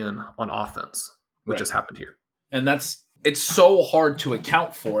pedestrian on offense, which has happened here. And it's so hard to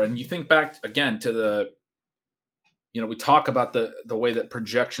account for. And you think back again to we talk about the way that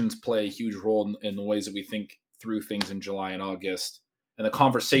projections play a huge role in the ways that we think through things in July and August, and the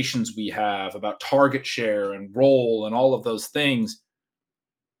conversations we have about target share and role and all of those things.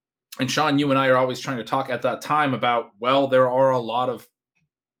 And Sean, you and I are always trying to talk at that time about, well, there are a lot of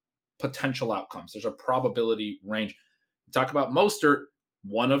potential outcomes. There's a probability range. Talk about Mostert.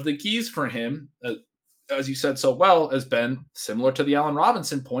 One of the keys for him, as you said so well, has been similar to the Allen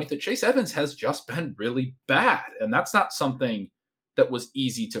Robinson point, that Chase Edmonds has just been really bad. And that's not something that was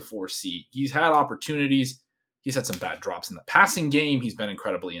easy to foresee. He's had opportunities. He's had some bad drops in the passing game. He's been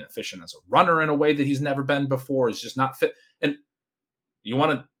incredibly inefficient as a runner in a way that he's never been before. He's just not fit. And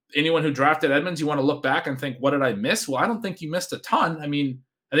anyone who drafted Edmonds, you want to look back and think, what did I miss? Well, I don't think you missed a ton. I mean,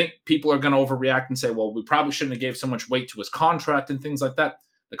 I think people are going to overreact and say, well, we probably shouldn't have gave so much weight to his contract and things like that.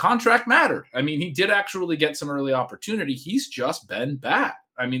 The contract mattered. I mean, he did actually get some early opportunity. He's just been bad.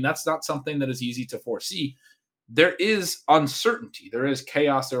 I mean, that's not something that is easy to foresee. There is uncertainty. There is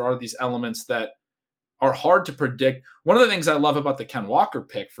chaos. There are these elements that are hard to predict. One of the things I love about the Ken Walker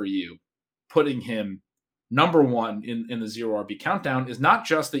pick for you, putting him number one in the zero RB countdown, is not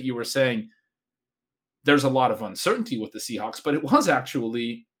just that you were saying there's a lot of uncertainty with the Seahawks, but it was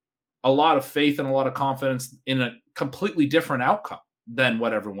actually a lot of faith and a lot of confidence in a completely different outcome than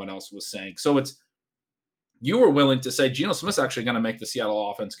what everyone else was saying. So you were willing to say Geno Smith's actually going to make the Seattle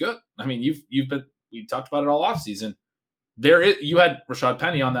offense good. I mean, we talked about it all offseason. You had Rashad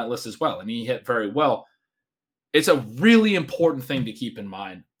Penny on that list as well, and he hit very well. It's a really important thing to keep in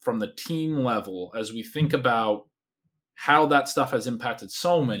mind from the team level as we think about how that stuff has impacted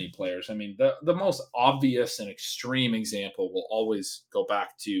so many players. I mean, the most obvious and extreme example will always go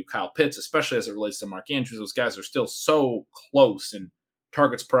back to Kyle Pitts, especially as it relates to Mark Andrews. Those guys are still so close in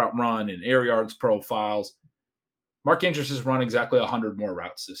targets per out run and air yards profiles. Mark Andrews has run exactly 100 more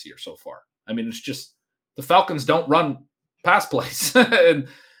routes this year so far. I mean, it's just the Falcons don't run pass plays.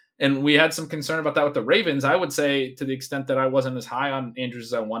 and we had some concern about that with the Ravens. I would say, to the extent that I wasn't as high on Andrews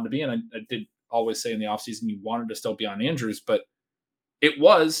as I wanted to be, and I did always say in the offseason you wanted to still be on Andrews, but it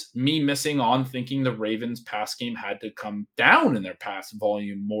was me missing on thinking the Ravens pass game had to come down in their pass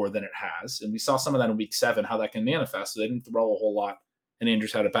volume more than it has. And we saw some of that in week 7, how that can manifest. So they didn't throw a whole lot, and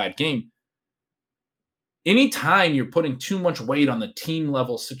Andrews had a bad game. Anytime you're putting too much weight on the team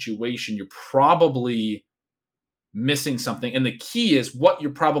level situation, you're probably missing something. And the key is what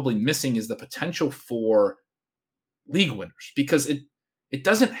you're probably missing is the potential for league winners, because it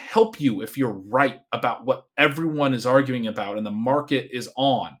doesn't help you if you're right about what everyone is arguing about and the market is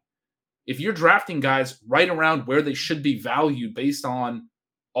on. If you're drafting guys right around where they should be valued based on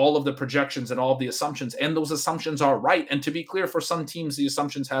all of the projections and all of the assumptions, and those assumptions are right, and to be clear, for some teams, the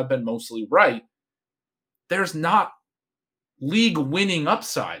assumptions have been mostly right, there's not league winning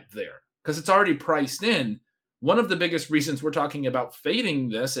upside there because it's already priced in. One of the biggest reasons we're talking about fading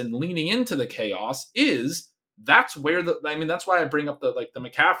this and leaning into the chaos is that's where that's why I bring up the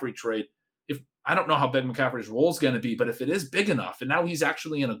McCaffrey trade. If I don't know how big McCaffrey's role is going to be, but if it is big enough and now he's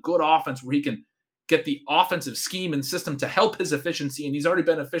actually in a good offense where he can get the offensive scheme and system to help his efficiency, and he's already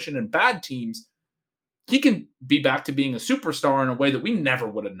been efficient in bad teams, he can be back to being a superstar in a way that we never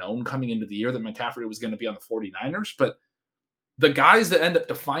would have known coming into the year that McCaffrey was going to be on the 49ers. But the guys that end up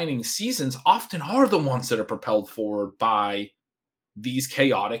defining seasons often are the ones that are propelled forward by these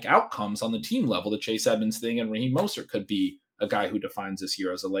chaotic outcomes on the team level. The Chase Edmonds thing, and Raheem Mostert could be a guy who defines this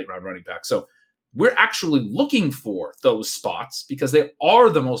year as a late round running back. So we're actually looking for those spots because they are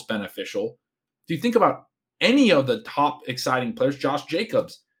the most beneficial. If you think about any of the top exciting players, Josh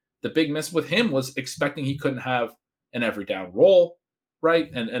Jacobs, the big miss with him was expecting he couldn't have an every down role, right?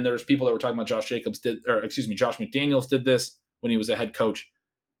 And there's people that were talking about Josh McDaniels did this when he was a head coach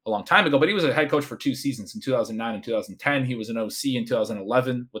a long time ago, but he was a head coach for 2 seasons in 2009 and 2010. He was an OC in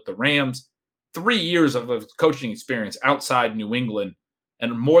 2011 with the Rams. 3 years of coaching experience outside New England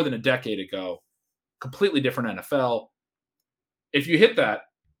and more than a decade ago, completely different NFL. If you hit that,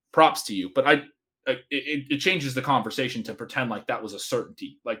 props to you. But it changes the conversation to pretend like that was a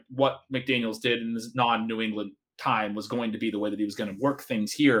certainty. Like what McDaniels did in his non-New England time was going to be the way that he was going to work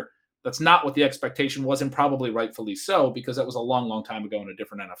things here. That's not what the expectation was, and probably rightfully so, because that was a long, long time ago in a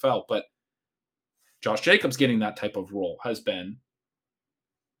different NFL. But Josh Jacobs getting that type of role has been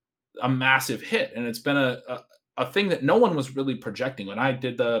a massive hit, and it's been a thing that no one was really projecting. When I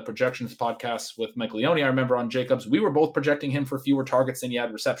did the projections podcast with Mike Leone, I remember on Jacobs, we were both projecting him for fewer targets than he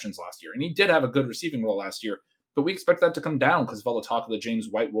had receptions last year, and he did have a good receiving role last year, but we expect that to come down because of all the talk of the James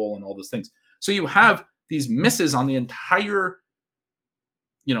White role and all those things. So you have these misses on the entire,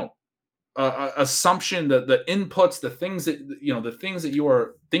 assumption, the inputs, the things that you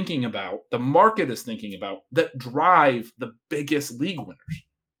are thinking about, the market is thinking about, that drive the biggest league winners.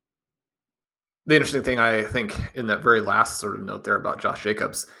 The interesting thing, I think, in that very last sort of note there about Josh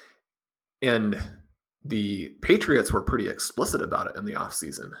Jacobs, and the Patriots were pretty explicit about it in the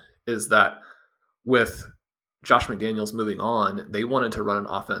offseason, is that with Josh McDaniels moving on, they wanted to run an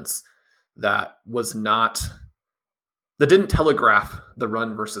offense that didn't telegraph the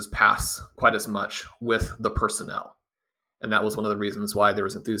run versus pass quite as much with the personnel. And that was one of the reasons why there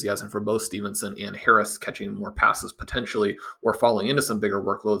was enthusiasm for both Stevenson and Harris catching more passes potentially, or falling into some bigger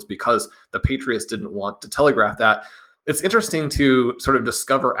workloads, because the Patriots didn't want to telegraph that. It's interesting to sort of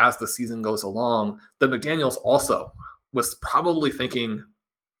discover as the season goes along that McDaniels also was probably thinking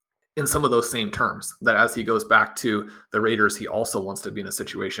in some of those same terms, that as he goes back to the Raiders, he also wants to be in a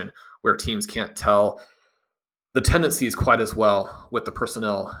situation where teams can't tell the tendencies quite as well with the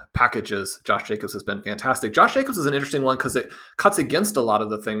personnel packages. Josh Jacobs has been fantastic. Josh Jacobs is an interesting one because it cuts against a lot of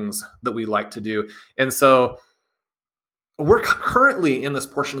the things that we like to do. And so we're currently in this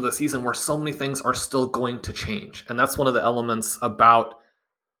portion of the season where so many things are still going to change. And that's one of the elements about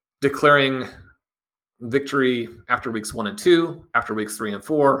declaring victory after weeks 1 and 2, after weeks 3 and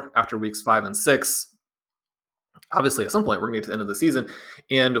 4, after weeks 5 and 6. Obviously, at some point, we're going to get to the end of the season,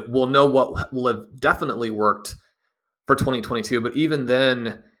 and we'll know what will have definitely worked for 2022. But even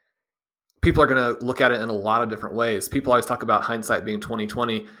then, people are going to look at it in a lot of different ways. People always talk about hindsight being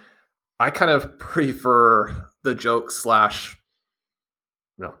 20/20. I kind of prefer the joke /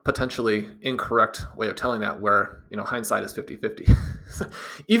 potentially incorrect way of telling that, where hindsight is 50/50.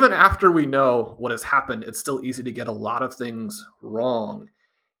 Even after we know what has happened, it's still easy to get a lot of things wrong.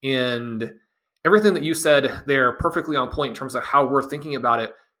 And everything that you said there, perfectly on point in terms of how we're thinking about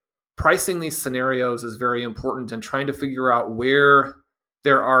it. Pricing these scenarios is very important, and trying to figure out where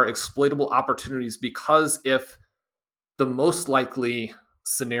there are exploitable opportunities, because if the most likely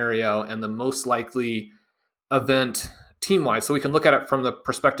scenario and the most likely event team-wise, so we can look at it from the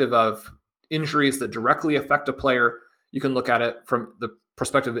perspective of injuries that directly affect a player. You can look at it from the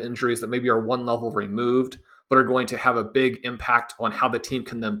perspective of injuries that maybe are one level removed, but are going to have a big impact on how the team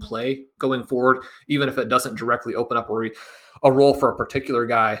can then play going forward, even if it doesn't directly open up a role for a particular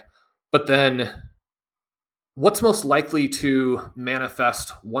guy. But then what's most likely to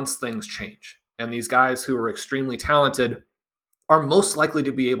manifest once things change? And these guys who are extremely talented are most likely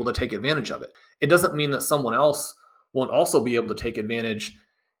to be able to take advantage of it. It doesn't mean that someone else won't also be able to take advantage.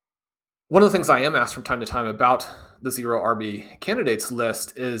 One of the things I am asked from time to time about the zero RB candidates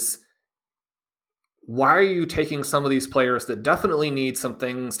list is, why are you taking some of these players that definitely need some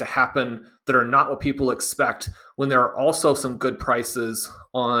things to happen that are not what people expect, when there are also some good prices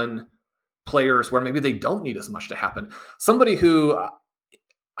on players where maybe they don't need as much to happen? Somebody who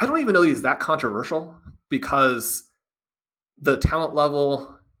I don't even know he's that controversial, because the talent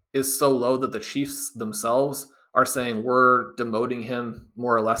level is so low that the Chiefs themselves are saying we're demoting him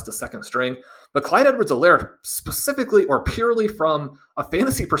more or less to second string. But Clyde Edwards-Helaire, specifically or purely from a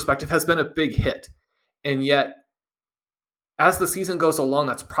fantasy perspective, has been a big hit. And yet, as the season goes along,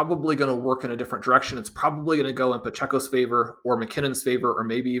 that's probably going to work in a different direction. It's probably going to go in Pacheco's favor or McKinnon's favor, or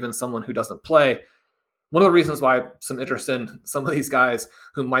maybe even someone who doesn't play. One of the reasons why some interest in some of these guys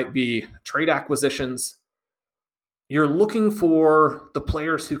who might be trade acquisitions, you're looking for the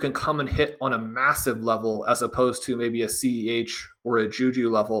players who can come and hit on a massive level, as opposed to maybe a CEH or a Juju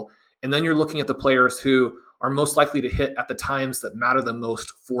level. And then you're looking at the players who are most likely to hit at the times that matter the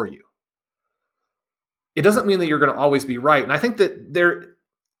most for you. It doesn't mean that you're going to always be right. And I think that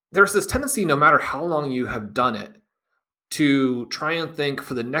there's this tendency, no matter how long you have done it, to try and think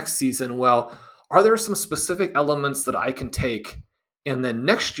for the next season, well, are there some specific elements that I can take, and then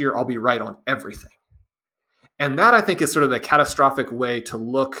next year I'll be right on everything? And that, I think, is sort of a catastrophic way to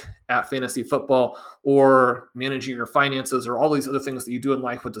look at fantasy football, or managing your finances, or all these other things that you do in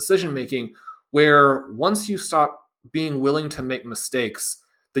life with decision-making, where once you stop being willing to make mistakes,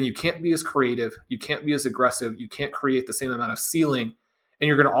 then you can't be as creative, you can't be as aggressive, you can't create the same amount of ceiling, and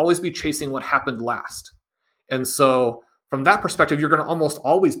you're going to always be chasing what happened last. And so from that perspective, you're going to almost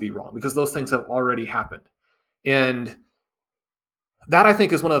always be wrong because those things have already happened. And that, I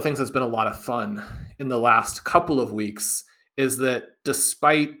think, is one of the things that's been a lot of fun in the last couple of weeks, is that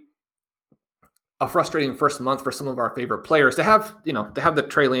despite a frustrating first month for some of our favorite players, to have the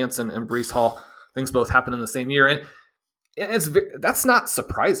Trey Lance and Breece Hall things both happen in the same year. And that's not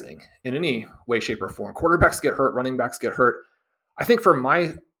surprising in any way, shape, or form. Quarterbacks get hurt, running backs get hurt. I think for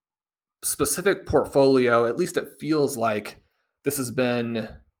my specific portfolio, at least it feels like this has been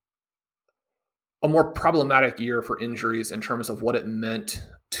a more problematic year for injuries in terms of what it meant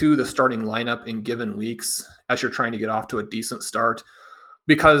to the starting lineup in given weeks as you're trying to get off to a decent start.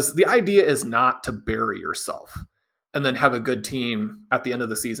 Because the idea is not to bury yourself and then have a good team at the end of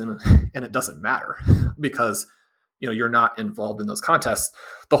the season and it doesn't matter because you're not involved in those contests.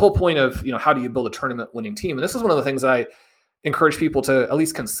 The whole point of how do you build a tournament winning team, and this is one of the things I encourage people to at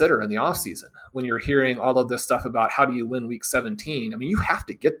least consider in the offseason when you're hearing all of this stuff about how do you win week 17. I mean, you have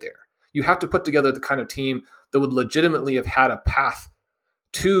to get there. You have to put together the kind of team that would legitimately have had a path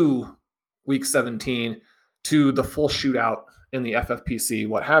to week 17, to the full shootout in the FFPC,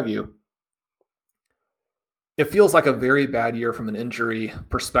 what have you. It feels like a very bad year from an injury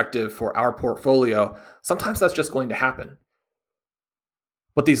perspective for our portfolio. Sometimes that's just going to happen.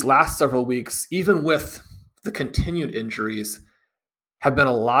 But these last several weeks, even with the continued injuries, have been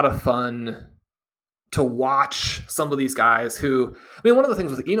a lot of fun to watch some of these guys who, one of the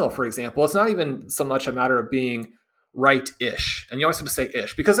things with Eno, for example, it's not even so much a matter of being right-ish. And you always have to say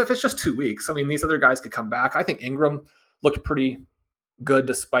ish, because if it's just 2 weeks, these other guys could come back. I think Ingram looked pretty good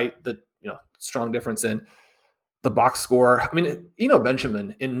despite the strong difference in the box score. Eno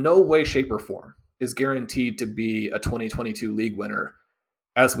Benjamin in no way, shape, or form is guaranteed to be a 2022 league winner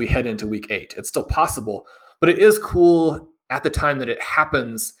as we head into week 8. It's still possible, but it is cool at the time that it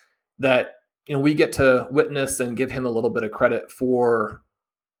happens that we get to witness and give him a little bit of credit for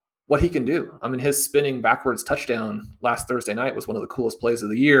what he can do. His spinning backwards touchdown last Thursday night was one of the coolest plays of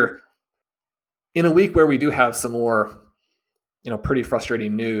the year. In a week where we do have some more pretty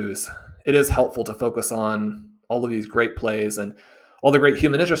frustrating news, it is helpful to focus on all of these great plays and all the great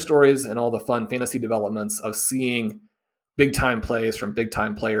human interest stories and all the fun fantasy developments of seeing big time plays from big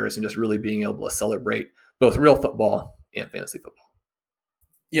time players and just really being able to celebrate both real football and fantasy football.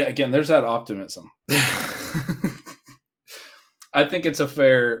 Yeah, again, there's that optimism. I think it's a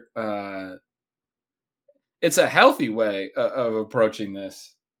fair, it's a healthy way of approaching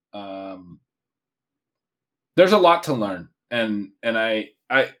this. There's a lot to learn. And I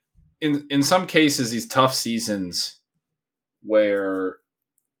in some cases, these tough seasons where,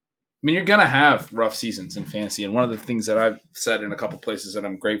 you're going to have rough seasons in fantasy. And one of the things that I've said in a couple places that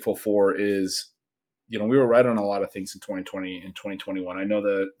I'm grateful for is, we were right on a lot of things in 2020 and 2021. I know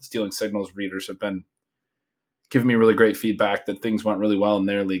the Stealing Signals readers have been giving me really great feedback that things went really well in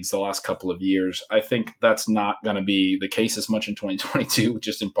their leagues the last couple of years. I think that's not going to be the case as much in 2022,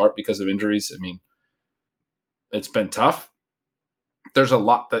 just in part because of injuries. It's been tough. There's a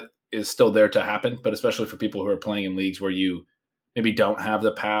lot that is still there to happen, but especially for people who are playing in leagues where you maybe don't have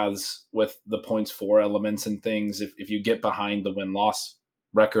the paths with the points for elements and things. If you get behind the win-loss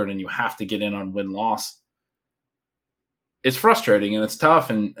record and you have to get in on win-loss, it's frustrating and it's tough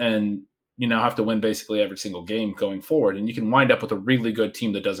and have to win basically every single game going forward. And you can wind up with a really good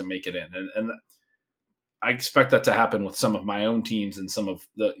team that doesn't make it in. And I expect that to happen with some of my own teams and some of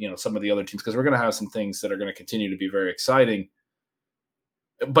the other teams, because we're going to have some things that are going to continue to be very exciting.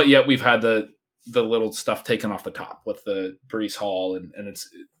 But yet we've had the little stuff taken off the top with the Breece Hall, and it's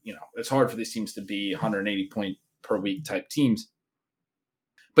hard for these teams to be 180 point per week type teams.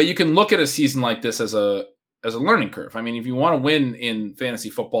 But you can look at a season like this as a learning curve. If you want to win in fantasy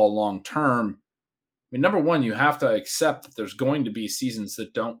football long term, number one, you have to accept that there's going to be seasons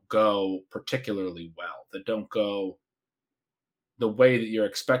that don't go particularly well, that don't go the way that you're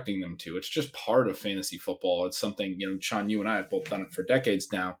expecting them to. It's just part of fantasy football. It's something, Sean, you and I have both done it for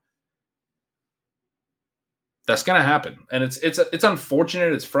decades now. That's going to happen. And it's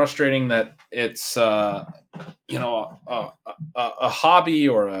unfortunate. It's frustrating that it's, a hobby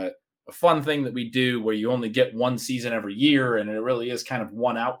or a fun thing that we do where you only get one season every year. And it really is kind of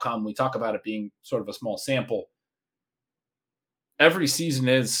one outcome. We talk about it being sort of a small sample. Every season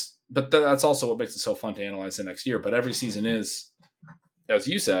is, but that's also what makes it so fun to analyze the next year. But every season is, as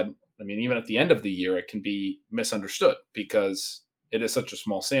you said, even at the end of the year, it can be misunderstood because it is such a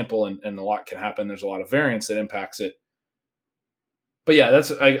small sample and a lot can happen. There's a lot of variance that impacts it. But yeah,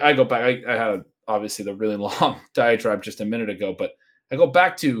 I go back. I had obviously the really long diatribe just a minute ago, but I go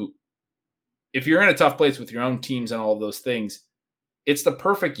back to, if you're in a tough place with your own teams and all of those things, it's the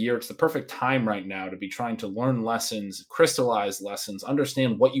perfect year. It's the perfect time right now to be trying to learn lessons, crystallize lessons,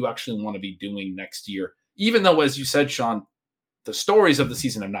 understand what you actually want to be doing next year. Even though, as you said, Sean, the stories of the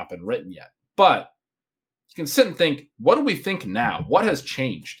season have not been written yet. But you can sit and think, what do we think now? What has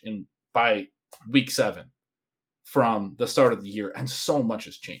changed by week 7 from the start of the year? And so much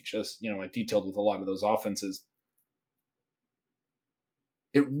has changed, as I detailed with a lot of those offenses.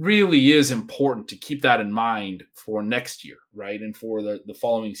 It really is important to keep that in mind for next year, right? And for the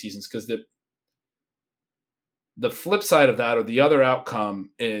following seasons, because the flip side of that, or the other outcome,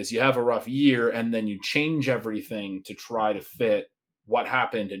 is you have a rough year and then you change everything to try to fit what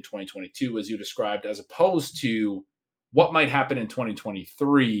happened in 2022, as you described, as opposed to what might happen in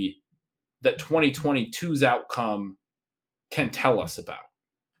 2023 that 2022's outcome can tell us about.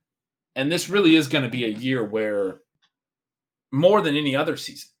 And this really is going to be a year where, more than any other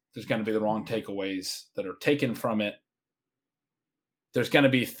season, there's going to be the wrong takeaways that are taken from it. There's going to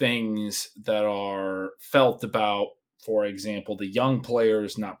be things that are felt about, for example, the young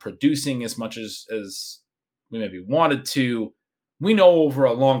players not producing as much as we maybe wanted to. We know over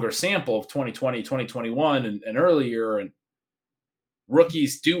a longer sample of 2020, 2021, and earlier, and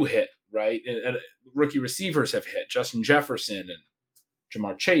rookies do hit, right? And rookie receivers have hit. Justin Jefferson and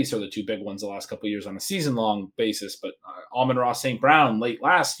Jamar Chase are the two big ones the last couple of years on a season-long basis, but Amon-Ra St. Brown late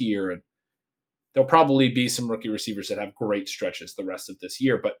last year, and there'll probably be some rookie receivers that have great stretches the rest of this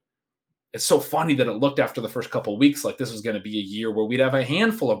year. But it's so funny that it looked after the first couple of weeks like this was going to be a year where we'd have a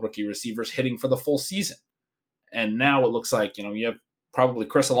handful of rookie receivers hitting for the full season. And now it looks like, you have probably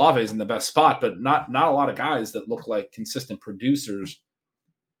Chris Olave is in the best spot, but not a lot of guys that look like consistent producers.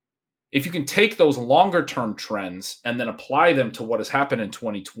 If you can take those longer-term trends and then apply them to what has happened in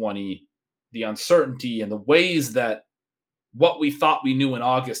 2020, the uncertainty and the ways that what we thought we knew in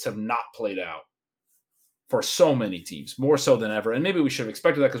August have not played out for so many teams, more so than ever. And maybe we should have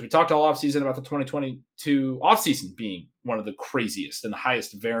expected that, because we talked all offseason about the 2022 offseason being one of the craziest and the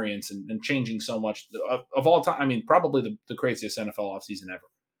highest variance and changing so much of all time. I mean, probably the craziest NFL offseason ever.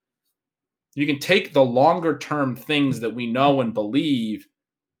 You can take the longer-term things that we know and believe,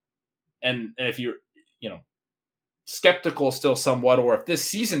 and if you're, skeptical still somewhat, or if this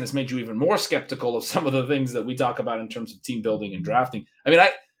season has made you even more skeptical of some of the things that we talk about in terms of team building and drafting. I mean,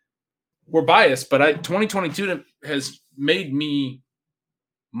 we're biased, but 2022 has made me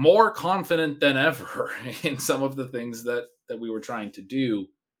more confident than ever in some of the things that we were trying to do.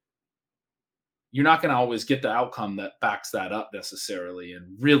 You're not going to always get the outcome that backs that up necessarily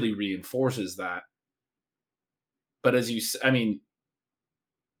and really reinforces that. But as you said,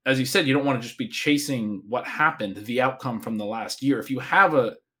 you don't want to just be chasing what happened, the outcome from the last year. If you have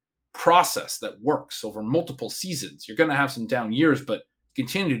a process that works over multiple seasons, you're going to have some down years, but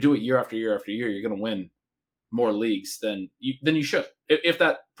continue to do it year after year after year, you're going to win more leagues than you should, if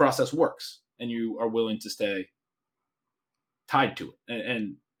that process works and you are willing to stay tied to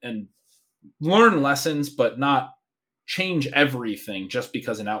it and learn lessons, but not change everything just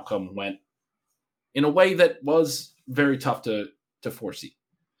because an outcome went in a way that was very tough to foresee.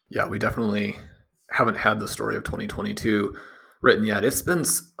 Yeah, we definitely haven't had the story of 2022 written yet. It's been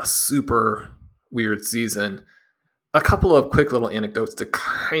a super weird season. A couple of quick little anecdotes to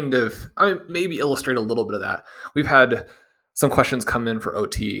kind of maybe illustrate a little bit of that. We've had some questions come in for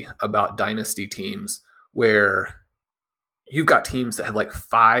OT about dynasty teams where you've got teams that have like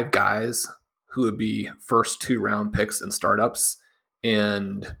 5 guys who would be first 2-round picks in startups,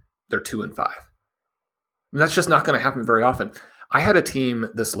 and they're 2 and 5. And that's just not going to happen very often. I had a team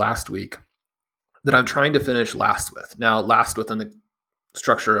this last week that I'm trying to finish last with. Now, last within the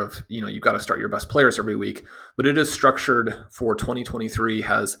structure of, you've got to start your best players every week, but it is structured for 2023,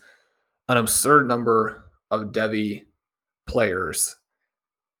 has an absurd number of Devy players.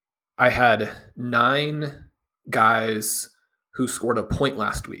 I had 9 guys who scored a point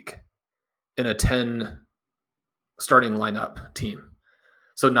last week in a 10 starting lineup team.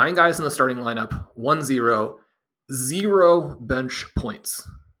 So 9 guys in the starting lineup, 1-0, 0 bench points.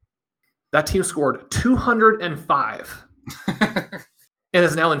 That team scored 205 and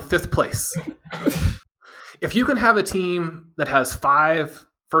is now in 5th place. If you can have a team that has 5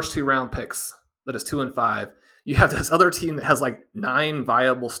 first 2-round picks that is 2 and 5, you have this other team that has like 9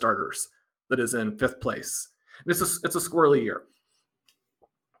 viable starters that is in 5th place. It's a squirrely year.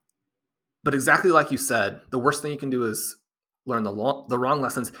 But exactly like you said, the worst thing you can do is learn the wrong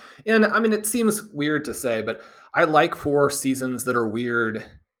lessons. And I mean, it seems weird to say, but I like for seasons that are weird,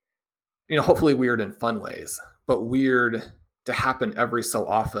 hopefully weird in fun ways, but weird to to happen every so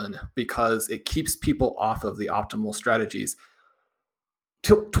often because it keeps people off of the optimal strategies.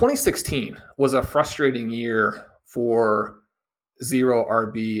 2016 was a frustrating year for zero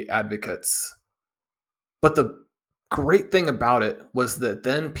RB advocates. But the great thing about it was that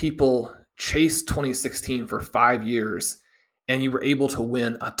then people chased 2016 for 5 years, and you were able to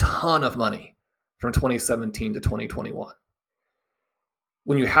win a ton of money from 2017 to 2021.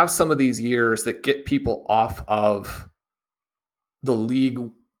 When you have some of these years that get people off of the league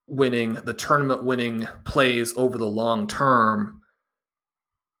winning, the tournament winning plays over the long term,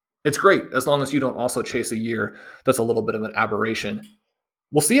 it's great as long as you don't also chase a year that's a little bit of an aberration.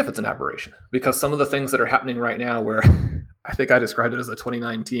 We'll see if it's an aberration, because some of the things that are happening right now, where I think I described it as a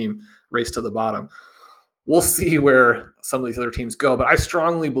 29 team race to the bottom, we'll see where some of these other teams go. But I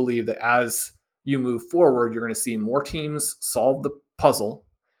strongly believe that as you move forward, you're going to see more teams solve the puzzle,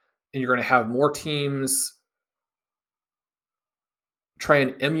 and you're going to have more teams try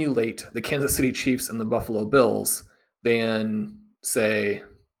and emulate the Kansas City Chiefs and the Buffalo Bills than, say,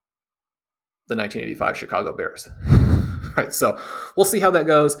 the 1985 Chicago Bears. Right, so we'll see how that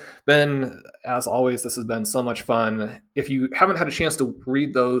goes. Ben, as always, this has been so much fun. If you haven't had a chance to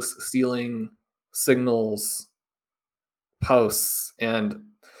read those Stealing Signals posts, and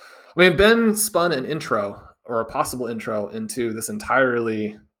I mean, Ben spun an intro or a possible intro into this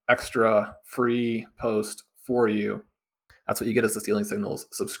entirely extra free post for you. That's what you get as a Stealing Signals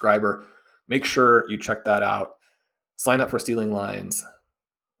subscriber. Make sure you check that out. Sign up for Stealing Lines.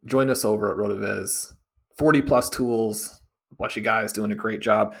 Join us over at RotoViz. 40 plus tools. A bunch of guys doing a great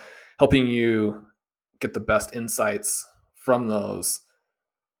job helping you get the best insights from those.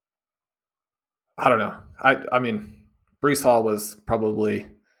 I don't know. I mean, Breece Hall was probably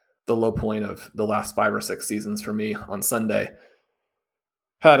the low point of the last 5 or 6 seasons for me on Sunday.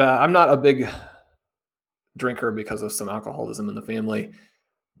 I'm not a big drinker because of some alcoholism in the family.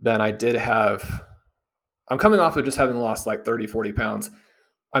 Then I'm coming off of just having lost like 30, 40 pounds.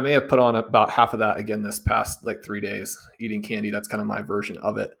 I may have put on about half of that again this past like 3 days eating candy. That's kind of my version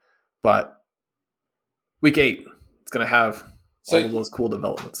of it. But week 8, it's going to have all of those cool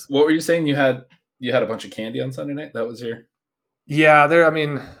developments. What were you saying? You had a bunch of candy on Sunday night? That was your... Yeah,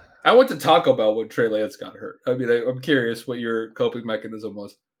 I went to Taco Bell when Trey Lance got hurt. I mean, I'm curious what your coping mechanism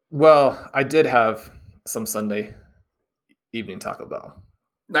was. Well, I did have some Sunday evening Taco Bell.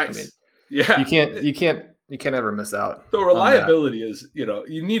 Nice. I mean, yeah. You can't ever miss out. The reliability is,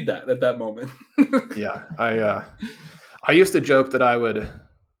 you need that at that moment. Yeah. I used to joke that I would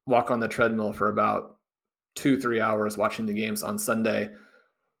walk on the treadmill for about 2-3 hours watching the games on Sunday,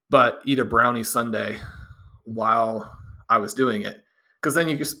 but eat a brownie sundae while I was doing it. Because then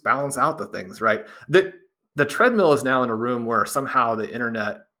you just balance out the things, right? The treadmill is now in a room where somehow the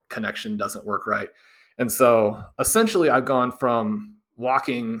internet connection doesn't work right. And so essentially I've gone from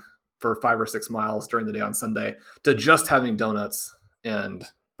walking for 5 or 6 miles during the day on Sunday to just having donuts and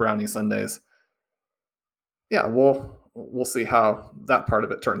brownie sundaes. Yeah, we'll see how that part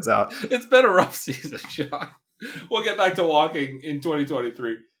of it turns out. It's been a rough season, Sean. We'll get back to walking in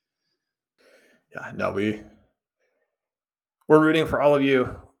 2023. Yeah, no, we're rooting for all of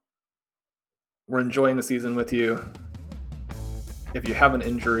you. We're enjoying the season with you. If you have an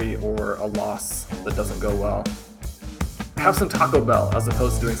injury or a loss that doesn't go well, have some Taco Bell as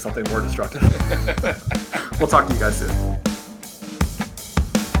opposed to doing something more destructive. We'll talk to you guys soon.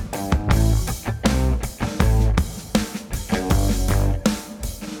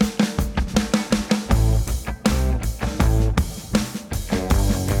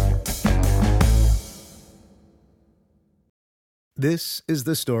 This is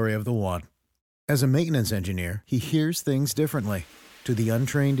the story of the one. As a maintenance engineer, he hears things differently. To the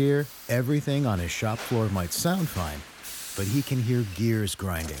untrained ear, everything on his shop floor might sound fine, but he can hear gears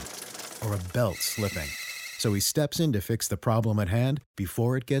grinding or a belt slipping. So he steps in to fix the problem at hand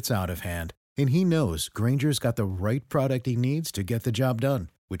before it gets out of hand. And he knows Grainger's got the right product he needs to get the job done,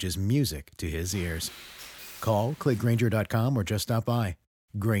 which is music to his ears. Call, click Grainger.com, or just stop by.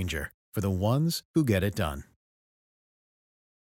 Grainger, for the ones who get it done.